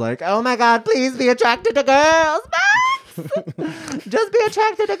 so I was like, oh my God, please be attracted to girls, Max! Just be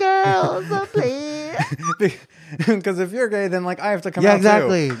attracted to girls, please. Because if you're gay, then like I have to come out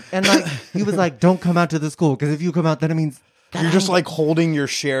exactly too. And like he was like, don't come out to the school, because if you come out, then it means you're just like holding your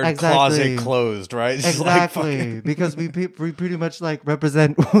shared closet closed, right? Just exactly. Like because we pretty much like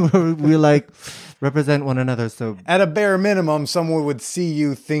represent we like represent one another. So at a bare minimum, someone would see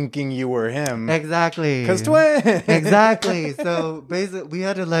you thinking you were him. Exactly. Because twins. Exactly. So basically, we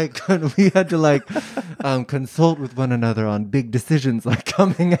had to like consult with one another on big decisions like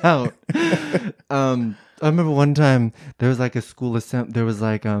coming out. I remember one time there was like a school assembly. There was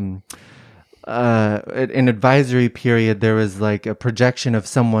like an advisory period. There was like a projection of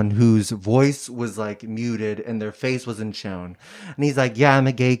someone whose voice was like muted and their face wasn't shown, and he's like, yeah, I'm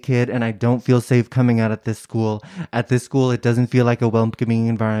a gay kid and I don't feel safe coming out at this school. It doesn't feel like a welcoming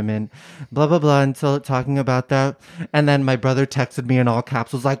environment, blah blah blah, until talking about that. And then my brother texted me in all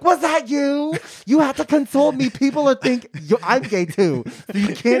caps, was like, was that you had to consult me, people think I'm gay too, so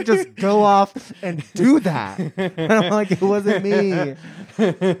you can't just go off and do that. And I'm like, it wasn't me.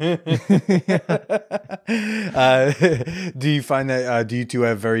 Do you find that do you two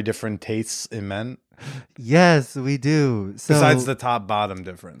have very different tastes in men? Yes, we do. So, besides the top bottom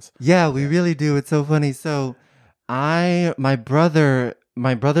difference. Yeah, we really do. It's so funny. So my brother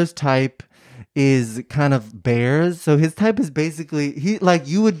my brother's type is kind of bears. So his type is basically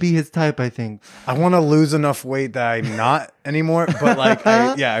you would be his type, I think. I want to lose enough weight that I'm not anymore, but like,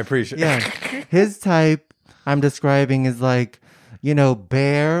 I appreciate it. Yeah. His type I'm describing is like,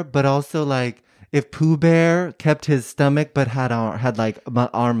 bear, but also like if Pooh Bear kept his stomach but had like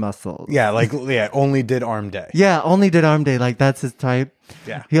arm muscles. Yeah, only did arm day. Yeah, only did arm day. Like that's his type.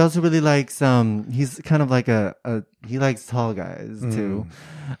 Yeah. He also really likes he's kind of like he likes tall guys too.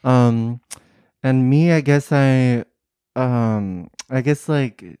 And me, I guess like twinks.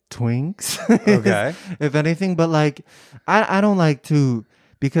 Okay. If anything, but like I don't like to,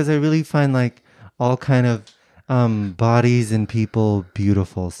 because I really find like all kind of bodies and people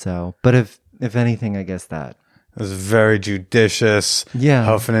beautiful. So, but if anything, I guess that. It was a very judicious,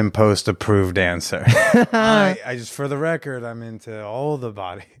 Huffington Post approved answer. I just, for the record, I'm into all the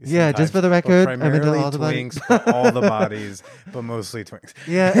bodies. Yeah, just for the record, I'm into all the twinks, but all the bodies, but mostly twinks.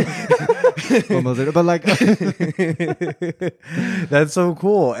 Yeah, but like that's so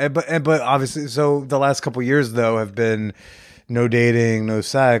cool. But obviously, so the last couple years though have been no dating, no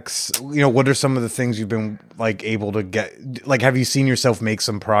sex. What are some of the things you've been like able to get? Like, have you seen yourself make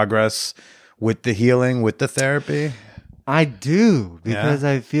some progress with the healing, with the therapy? I do, because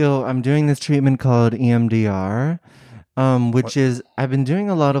I feel I'm doing this treatment called EMDR, which is, I've been doing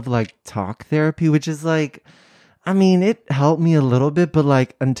a lot of like talk therapy, which is like, I mean, it helped me a little bit, but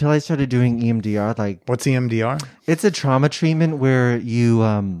like until I started doing EMDR, like. What's EMDR? It's a trauma treatment where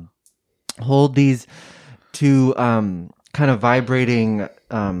you hold these two kind of vibrating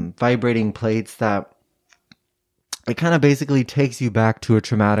plates that it kind of basically takes you back to a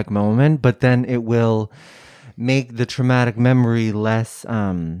traumatic moment, but then it will make the traumatic memory less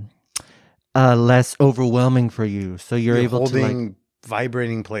overwhelming for you. So you're able to like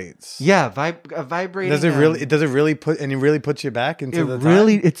vibrating plates. Yeah, vibrating. Does it really puts you back into the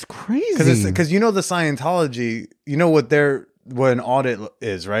time? It's crazy. Because the Scientology, what an audit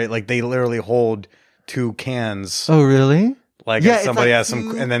is, right? Like they literally hold two cans. Oh, really? Like somebody asks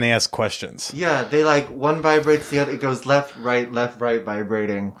them, and then they ask questions. Yeah, they like one vibrates, the other it goes left, right,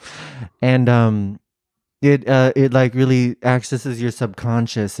 vibrating, and it like really accesses your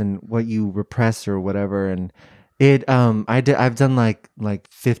subconscious and what you repress or whatever, and I've done like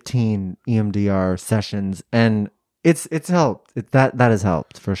 15 EMDR sessions, and it's helped. That has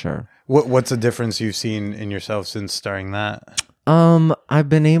helped for sure. What's the difference you've seen in yourself since starting that? I've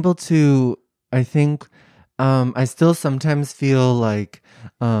been able to, I think. I still sometimes feel like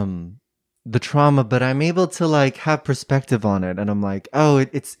the trauma, but I'm able to like have perspective on it, and I'm like, oh,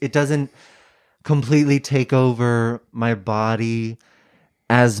 it doesn't completely take over my body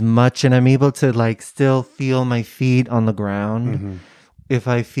as much, and I'm able to like still feel my feet on the ground if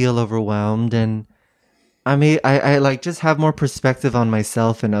I feel overwhelmed, and I like just have more perspective on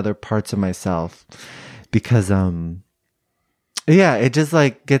myself and other parts of myself, because it just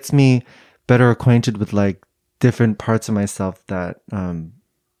like gets me better acquainted with like different parts of myself that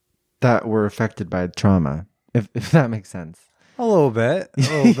were affected by trauma, if that makes sense. A little bit.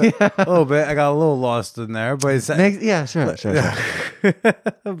 A little bit. I got a little lost in there, but it's sure.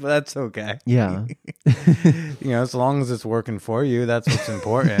 But that's okay. Yeah. As long as it's working for you, that's what's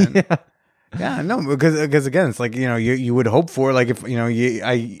important. Yeah, no, because again, it's like, you would hope for, like, if,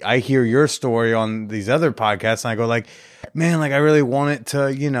 I hear your story on these other podcasts and I go like, man, like I really want it to,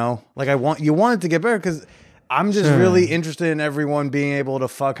 like you want it to get better, because I'm just really interested in everyone being able to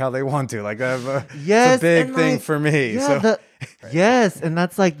fuck how they want to. Like, it's a big thing for me. Yeah, yes, and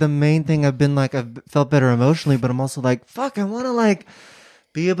that's like the main thing. I've felt better emotionally, but I'm also like, fuck, I want to like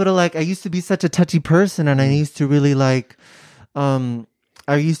be able to like. I used to be such a touchy person, and I used to really like,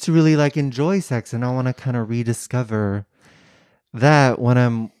 enjoy sex, and I want to kind of rediscover that when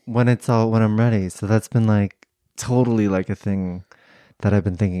I'm ready. So that's been like totally like a thing that I've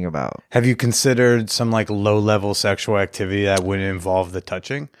been thinking about. Have you considered some like low level sexual activity that wouldn't involve the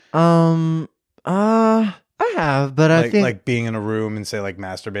touching? I have, but I think like being in a room and say like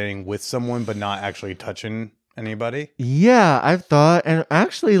masturbating with someone, but not actually touching anybody. Yeah, I've thought, and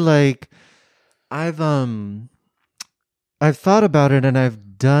actually like I've thought about it, and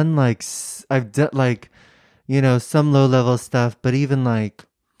I've done like some low level stuff, but even like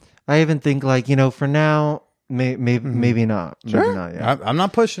I even think like, for now, maybe not. Sure. Maybe not, yeah. I'm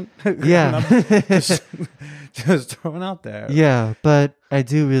not pushing. Yeah. just throwing out there. Yeah, but I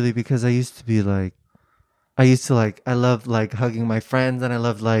do really, because I love like hugging my friends, and I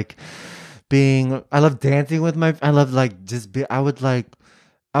love dancing with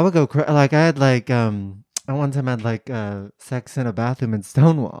I would go like, I had like, I I one time had like sex in a bathroom in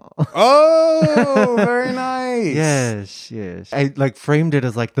Stonewall. Oh, very nice. Yes. I like framed it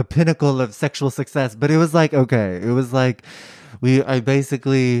as like the pinnacle of sexual success, but it was like okay. It was like I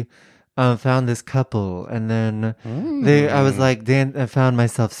basically found this couple, and then I was like, I found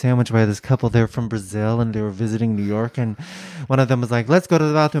myself sandwiched by this couple. They're from Brazil, and they were visiting New York, and one of them was like, "Let's go to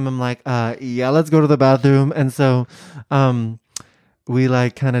the bathroom." I'm like, "Yeah, let's go to the bathroom." And so, we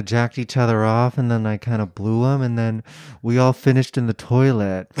like kind of jacked each other off, and then I kind of blew them, and then we all finished in the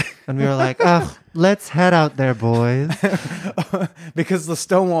toilet, and we were like, "Oh, let's head out there, boys." Because the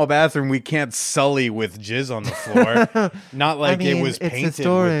Stonewall bathroom, we can't sully with jizz on the floor. Not like it was painted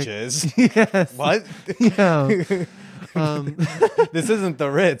historic. with jizz. Yes. What? Yeah. This isn't the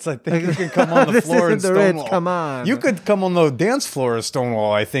Ritz. I think you can come on the floor in Stonewall. Come on. You could come on the dance floor of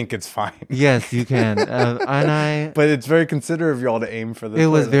Stonewall. I think it's fine. Yes, you can. But it's very considerate of y'all to aim for the It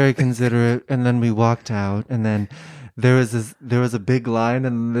was toilet. very considerate. And then we walked out, and then there was a big line,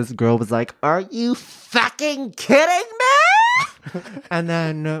 and this girl was like, "Are you fucking kidding me?" And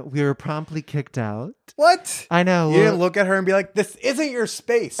then we were promptly kicked out. What? I know. You didn't look at her and be like, "This isn't your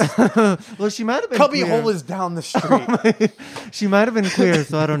space." Well, she might have been Cubby queer. hole is down the street. She might have been queer,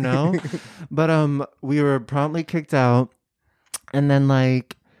 so I don't know. But we were promptly kicked out, and then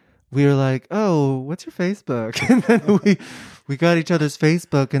like we were like, "Oh, what's your Facebook?" And then we got each other's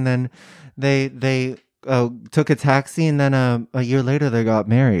Facebook, and then they took a taxi, and then a year later they got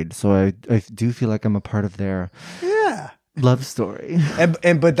married. So I do feel like I'm a part of their love story.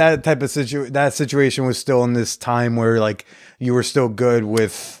 But that type of situation was still in this time where like you were still good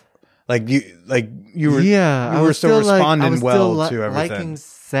with you were still responding well to everything. Liking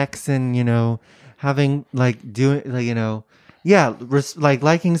sex, and having like doing like like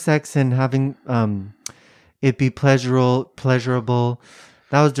liking sex and having it be pleasurable.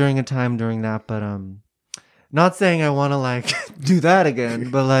 That was during a time during that, but not saying I want to like do that again,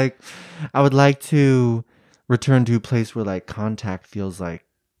 but like I would like to return to a place where like contact feels like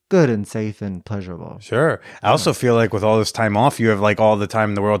good and safe and pleasurable. Sure. I also feel like with all this time off, you have like all the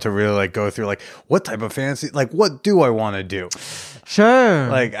time in the world to really like go through like what type of fantasy, like what do I want to do? Sure.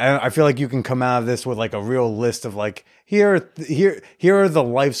 Like I feel like you can come out of this with like a real list of like here are the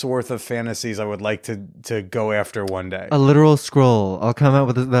life's worth of fantasies I would like to go after one day. A literal scroll. I'll come out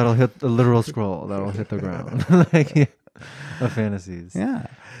with that'll hit a literal scroll that'll hit the ground. Like of fantasies. Yeah.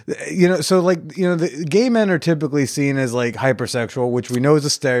 So like, the gay men are typically seen as like hypersexual, which we know is a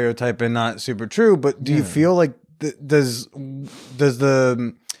stereotype and not super true. But do you feel like does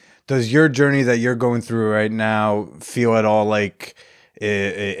your journey that you're going through right now feel at all like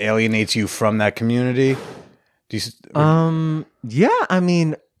it alienates you from that community? Do you? Yeah. I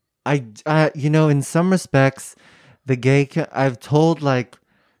mean, I in some respects, the gay. I've told like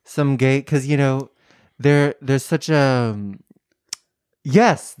some gay because there's such a.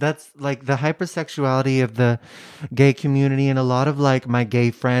 Yes, that's like the hypersexuality of the gay community, and a lot of like my gay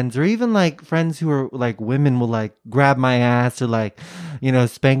friends, or even like friends who are like women, will like grab my ass or like,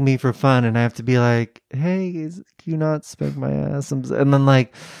 spank me for fun, and I have to be like, "Hey, can you not spank my ass?" And then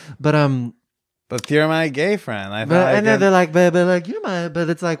like, but you're my gay friend. And then they're like, but like you're my,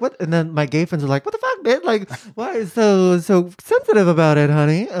 but it's like what? And then my gay friends are like, "What the fuck, bitch? Like, why are you so sensitive about it,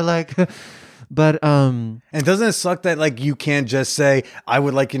 honey?" Like. But and doesn't it suck that like you can't just say I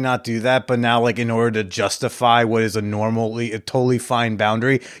would like you not do that, but now like in order to justify what is a totally fine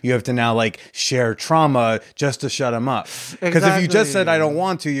boundary, you have to now like share trauma just to shut them up. Because if you just said I don't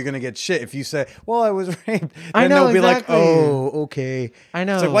want to, you're gonna get shit. If you say, well, I was raped, then they'll be like, oh, okay. I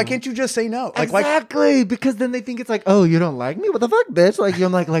know. It's like, why can't you just say no? Like, exactly, because then they think it's like, oh, you don't like me? What the fuck, bitch? Like you're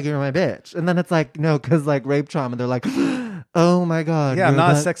like you're my bitch, and then it's like no, because like rape trauma, they're like. Oh my God! Yeah, I'm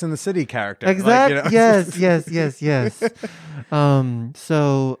not a Sex and the City character. Exactly. Like, Yes.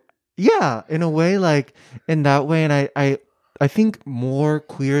 So yeah, in a way, like in that way, and I think more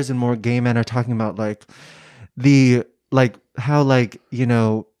queers and more gay men are talking about like the like how like in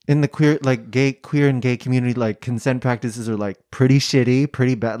the queer and gay community, like consent practices are like pretty shitty,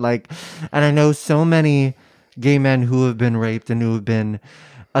 pretty bad. Like, and I know so many gay men who have been raped and who have been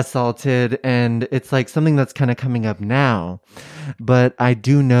assaulted, and it's like something that's kind of coming up now. But I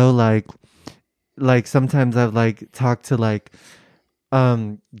do know like sometimes I've like talked to like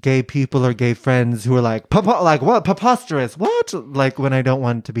gay people or gay friends who are like like what preposterous, what, like when I don't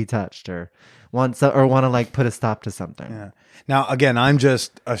want to be touched or want to like put a stop to something. Yeah. Now again, I'm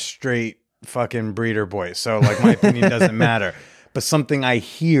just a straight fucking breeder boy, so like my opinion doesn't matter. But something I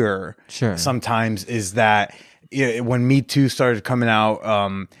hear sometimes is that when Me Too started coming out,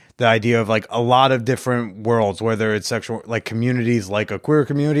 the idea of like a lot of different worlds, whether it's sexual, like communities, like a queer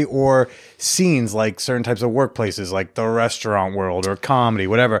community, or scenes like certain types of workplaces, like the restaurant world or comedy,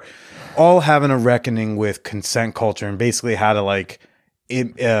 whatever, all having a reckoning with consent culture and basically how to like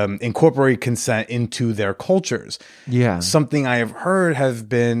incorporate consent into their cultures. Yeah. Something I have heard have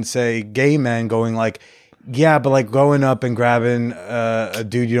been, say, gay men going like, yeah, but like going up and grabbing a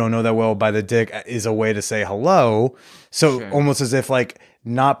dude you don't know that well by the dick is a way to say hello. So Sure. almost as if like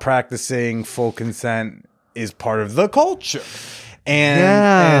not practicing full consent is part of the culture. And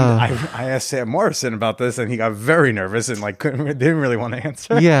I asked Sam Morrison about this, and he got very nervous and like didn't really want to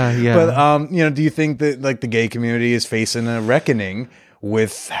answer. Yeah. But do you think that like the gay community is facing a reckoning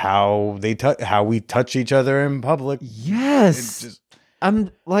with how we touch each other in public? Yes.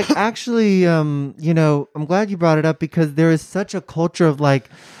 I'm like actually, I'm glad you brought it up because there is such a culture of like,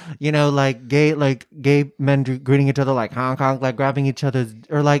 like gay men greeting each other like honk honk, like grabbing each other's,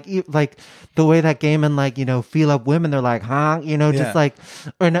 or like the way that gay men like feel up women, they're like honk, just like,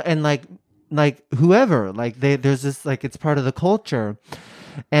 and like whoever, like there's this like it's part of the culture,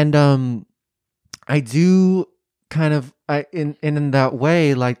 and I do kind of in that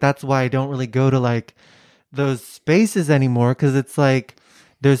way, like that's why I don't really go to like those spaces anymore, because it's like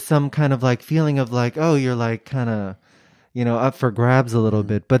there's some kind of like feeling of like, oh, you're like kind of up for grabs a little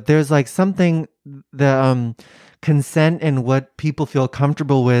bit, but there's like something the consent and what people feel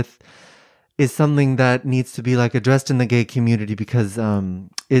comfortable with is something that needs to be like addressed in the gay community, because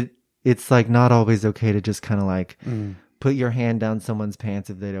it's like not always okay to just kind of like put your hand down someone's pants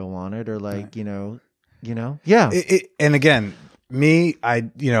if they don't want it, or like yeah. And again, me,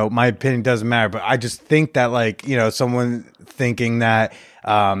 my opinion doesn't matter, but I just think that like, someone thinking that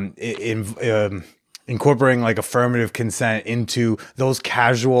incorporating like affirmative consent into those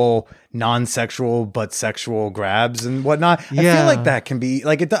casual, non-sexual but sexual grabs and whatnot, I feel like that can be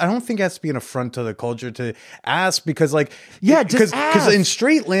like I don't think it has to be an affront to the culture to ask, because like because in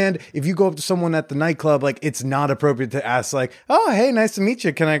straight land, if you go up to someone at the nightclub, like it's not appropriate to ask like, oh hey, nice to meet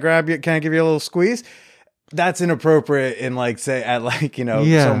you, can I grab you, can I give you a little squeeze? That's inappropriate in like say at like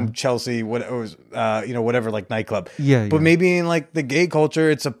some Chelsea whatever like nightclub. But maybe in like the gay culture,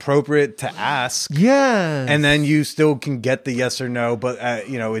 it's appropriate to ask. Yeah. And then you still can get the yes or no, but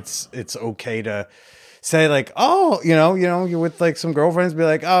it's okay to say like, oh, you're with like some girlfriends, be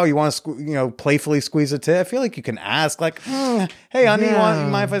like, oh, you want to playfully squeeze a tit? I feel like you can ask like, hey honey, you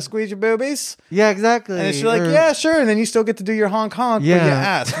mind if I squeeze your boobies? Yeah, exactly. And she's like, yeah, sure. And then you still get to do your honk honk, but you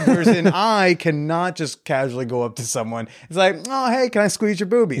ask. Whereas I cannot just casually go up to someone. It's like, oh, hey, can I squeeze your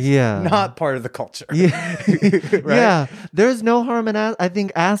boobies? Yeah. Not part of the culture. Yeah. Right? Yeah. There's no harm in I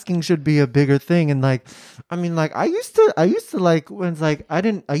think asking should be a bigger thing. And like, I mean, like I used to like when it's like I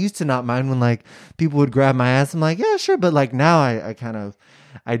used to not mind when like people would grab my ass. I'm like, yeah, sure. But like now I kind of,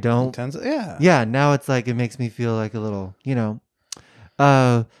 I don't. Yeah. Now it's like, it makes me feel like a little,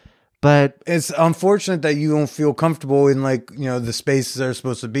 but it's unfortunate that you don't feel comfortable in like, the spaces that are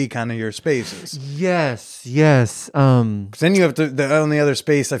supposed to be kind of your spaces. Yes. 'Cause then you have to, the only other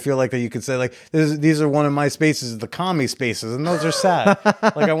space I feel like that you could say like, these are one of my spaces, the commie spaces. And those are sad.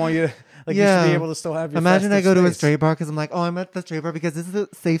 Like I want you to. Like you should be able to still have your Imagine I go space. to a straight bar because I'm like, oh, I'm at the straight bar because this is a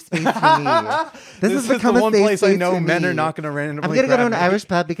safe space for me. This has become the a one safe place space I know for men me. are not going to randomly. I'm gonna go to an me. Irish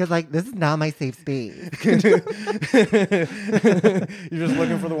pub because like this is now my safe space. You're just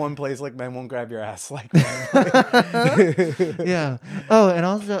looking for the one place like men won't grab your ass like that. Yeah. Oh, and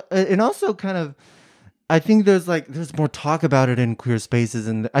also kind of, I think there's more talk about it in queer spaces,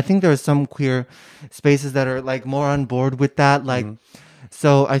 and I think there are some queer spaces that are like more on board with that, like.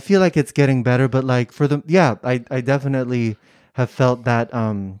 So I feel like it's getting better, but like I definitely have felt that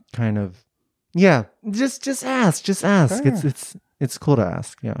kind of just ask. Sure. It's cool to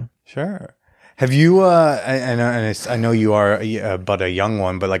ask. Yeah. Sure. Have you I know you are but a young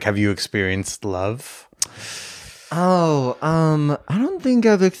one, but like have you experienced love? Oh, I don't think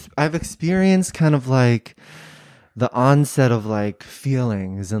I've experienced kind of like the onset of like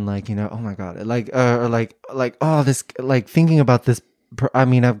feelings and like, oh my God, like or like oh, this, like thinking about this. I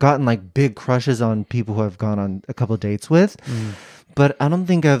mean, I've gotten like big crushes on people who I've gone on a couple dates with, but I don't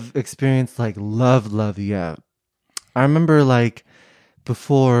think I've experienced like love yet. I remember like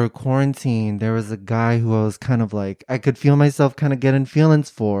before quarantine, there was a guy who I was kind of like, I could feel myself kind of getting feelings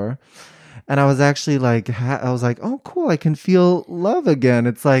for. And I was actually like, I was like, oh, cool, I can feel love again.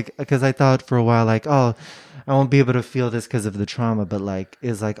 It's like, because I thought for a while, like, oh, I won't be able to feel this because of the trauma, but like,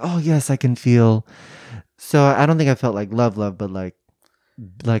 it's like, oh, yes, I can feel. So I don't think I felt like love, but like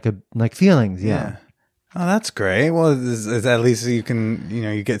feelings. Yeah. Oh, that's great. Well, at least you can,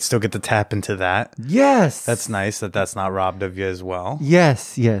 you still get to tap into that. Yes. That's nice that's not robbed of you as well.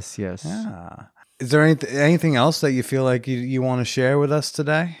 Yes. Yeah. Is there anything else that you feel like you want to share with us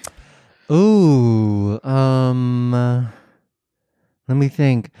today? Ooh, let me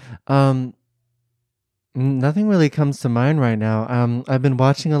think. Nothing really comes to mind right now. I've been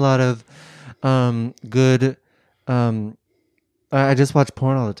watching a lot of good I just watch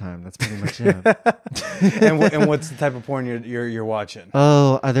porn all the time. That's pretty much it. And what's the type of porn you're watching?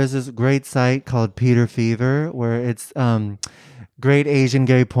 Oh, there's this great site called Peter Fever where it's great Asian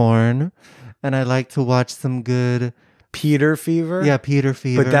gay porn, and I like to watch some good Peter Fever? Yeah, Peter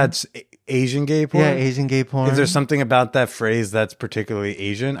Fever. But that's Asian gay porn? Yeah, Asian gay porn. Is there something about that phrase that's particularly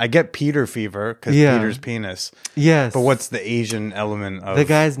Asian? I get Peter Fever because Peter's penis. Yes. But what's the Asian element of... The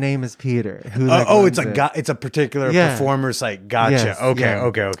guy's name is Peter. It's a particular performer site. Gotcha. Yes,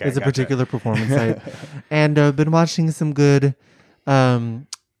 Okay. It's a particular performance site. And I've been watching some good non-white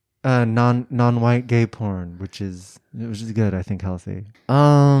gay porn, which is good, I think, healthy.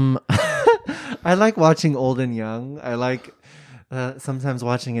 I like watching old and young. I like sometimes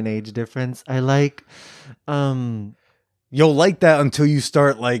watching an age difference. I like you'll like that until you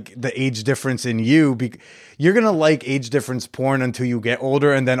start like the age difference in you. You're gonna like age difference porn until you get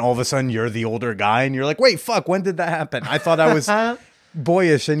older, and then all of a sudden you're the older guy, and you're like, wait, fuck, when did that happen? I thought I was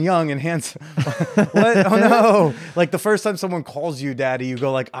boyish and young and handsome. What? Oh no! Like the first time someone calls you daddy, you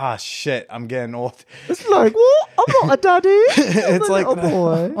go like, ah, shit, I'm getting old. It's like, well, I'm not a daddy. It's like, a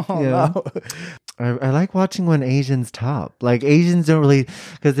boy. Oh, no. I like watching when Asians top. Like Asians don't really,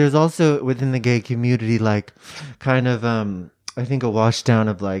 because there's also within the gay community like kind of I think a wash down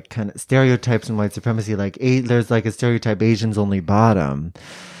of like kind of stereotypes and white supremacy. Like there's like a stereotype Asians only bottom,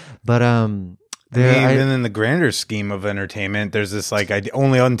 but even in the grander scheme of entertainment, there's this like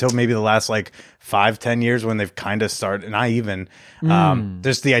only until maybe the last like 5-10 years when they've kind of started. Not even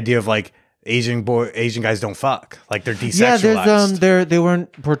there's the idea of like Asian guys don't fuck, like they're desexualized. Yeah, they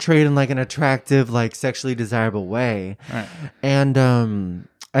weren't portrayed in like an attractive, like sexually desirable way, right. And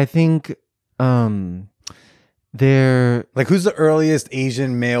I think they're like, who's the earliest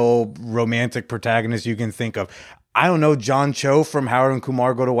Asian male romantic protagonist you can think of? I don't know, John Cho from Howard and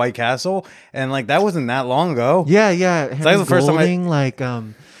Kumar Go to White Castle, and like that wasn't that long ago. Yeah. That was the first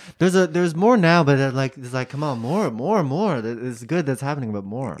time there's more now, but it's like, come on, more. It's good that's happening, but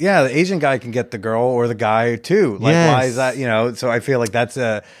more. Yeah, the Asian guy can get the girl or the guy too. Like, why is that? So I feel like that's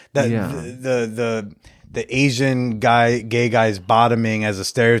the Asian gay guys bottoming as a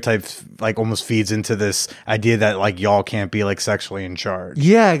stereotype, like almost feeds into this idea that like y'all can't be like sexually in charge.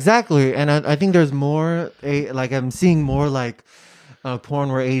 Yeah, exactly. And I think there's more like I'm seeing more like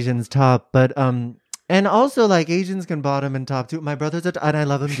porn where Asians top, but and also like Asians can bottom and top too. My brother's and I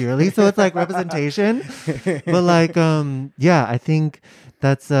love him dearly, so it's like representation. But like I think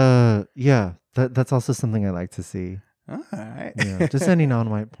that's that's also something I like to see. All right. Yeah, just any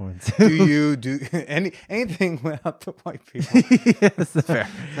non-white porn. Do you do anything without the white people? Yes. Fair.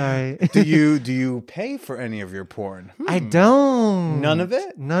 Sorry. Do you pay for any of your porn? I don't. None of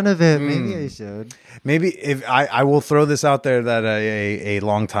it? None of it. Maybe I should. Maybe if I will throw this out there that a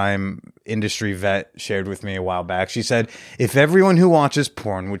longtime industry vet shared with me a while back. She said, if everyone who watches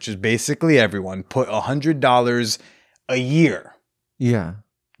porn, which is basically everyone, put $100 a year. Yeah.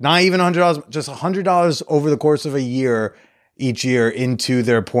 Not even $100, just $100 over the course of a year, each year into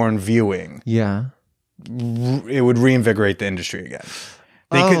their porn viewing. Yeah. It would reinvigorate the industry again.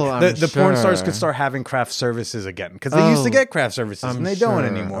 The porn stars could start having craft services again, because they used to get craft services and they don't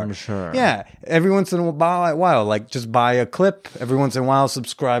anymore. I'm sure. Yeah. Every once in a while, like just buy a clip. Every once in a while,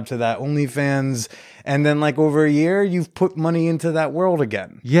 subscribe to that OnlyFans. And then like over a year, you've put money into that world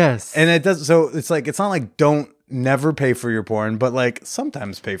again. Yes. And it does. So it's like, it's not like never pay for your porn, but like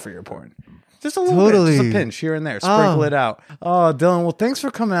sometimes pay for your porn. Just a little bit, just a pinch here and there. Sprinkle it out. Oh, Dylan, well, thanks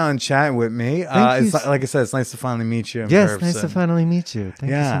for coming out and chatting with me. It's like I said, it's nice to finally meet you in person. Nice to finally meet you.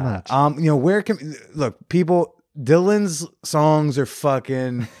 Thank you so much. Where can look people? Dylan's songs are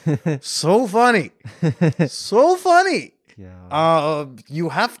fucking so funny, so funny. Yeah. You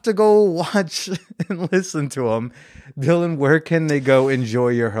have to go watch and listen to them. Dylan, where can they go enjoy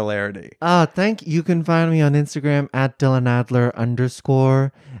your hilarity? You can find me on Instagram at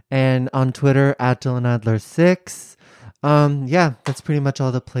DylanAdler_ and on Twitter at DylanAdler6. That's pretty much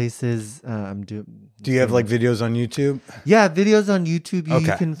all the places I'm doing. Do you have like videos on YouTube? Yeah, videos on YouTube. You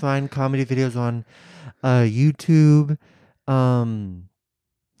can find comedy videos on YouTube.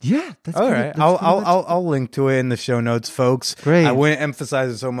 Yeah, that's All pretty- right. that's I'll pretty I'll, much- I'll I'll link to it in the show notes, folks. Great. I wouldn't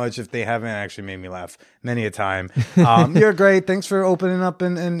emphasize it so much if they haven't actually made me laugh many a time. You're great. Thanks for opening up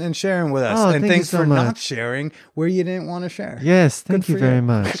and sharing with us. Oh, and thank you thanks so for not much. sharing where you didn't want to share. Yes, thank Good you for very you.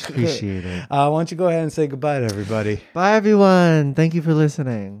 much. Appreciate it. Why don't you go ahead and say goodbye to everybody? Bye, everyone. Thank you for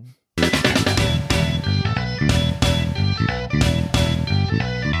listening.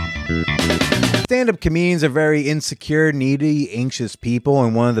 Stand-up comedians are very insecure, needy, anxious people,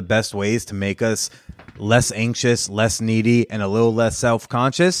 and one of the best ways to make us less anxious, less needy, and a little less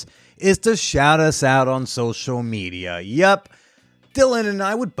self-conscious is to shout us out on social media. Yup. Dylan and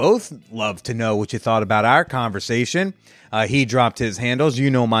I would both love to know what you thought about our conversation. He dropped his handles.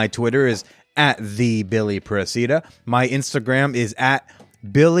 You know my Twitter is @TheBillyPracida. My Instagram is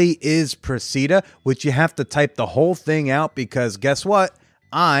 @BillyIsPracida, which you have to type the whole thing out because guess what?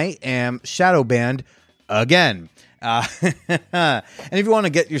 I am shadow banned again. And if you want to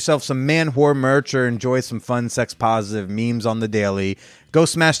get yourself some man whore merch or enjoy some fun sex positive memes on the daily, go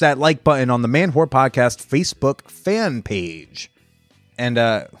smash that like button on the Man Whore Podcast Facebook fan page. And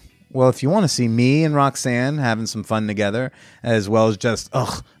well, if you want to see me and Roxanne having some fun together, as well as just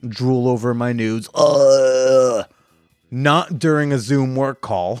drool over my nudes, not during a Zoom work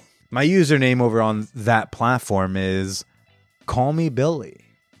call, my username over on that platform is Call Me Billy.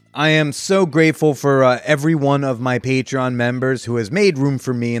 I am so grateful for every one of my Patreon members who has made room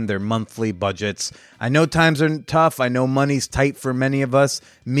for me in their monthly budgets. I know times are tough. I know money's tight for many of us,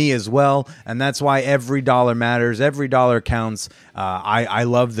 me as well. And that's why every dollar matters. Every dollar counts. I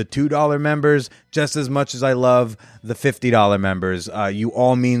love the $2 members just as much as I love the $50 members. You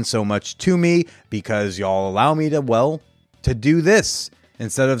all mean so much to me because y'all allow me to do this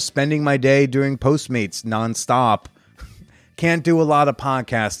instead of spending my day doing Postmates nonstop. Can't do a lot of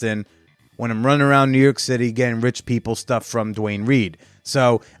podcasting when I'm running around New York City getting rich people stuff from Dwayne Reed.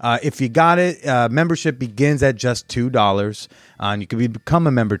 So if you got it, membership begins at just $2. And you can become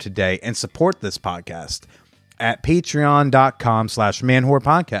a member today and support this podcast at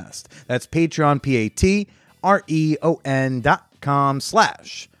patreon.com/manwhorepodcast. That's Patreon,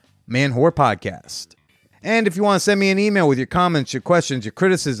 patreon.com/manwhorepodcast. And if you want to send me an email with your comments, your questions, your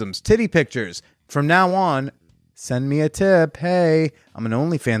criticisms, titty pictures, from now on, send me a tip. Hey, I'm an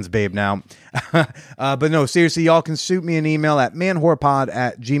OnlyFans babe now. But no, seriously, y'all can shoot me an email at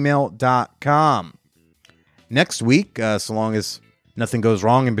manwhorepod@gmail.com. Next week, so long as nothing goes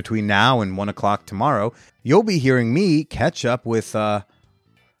wrong in between now and 1 o'clock tomorrow, you'll be hearing me catch up with,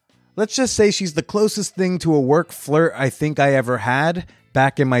 let's just say she's the closest thing to a work flirt I think I ever had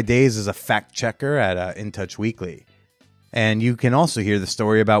back in my days as a fact checker at In Touch Weekly. And you can also hear the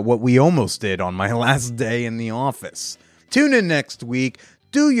story about what we almost did on my last day in the office. Tune in next week.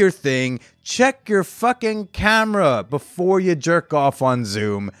 Do your thing. Check your fucking camera before you jerk off on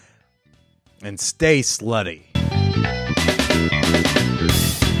Zoom. And stay slutty.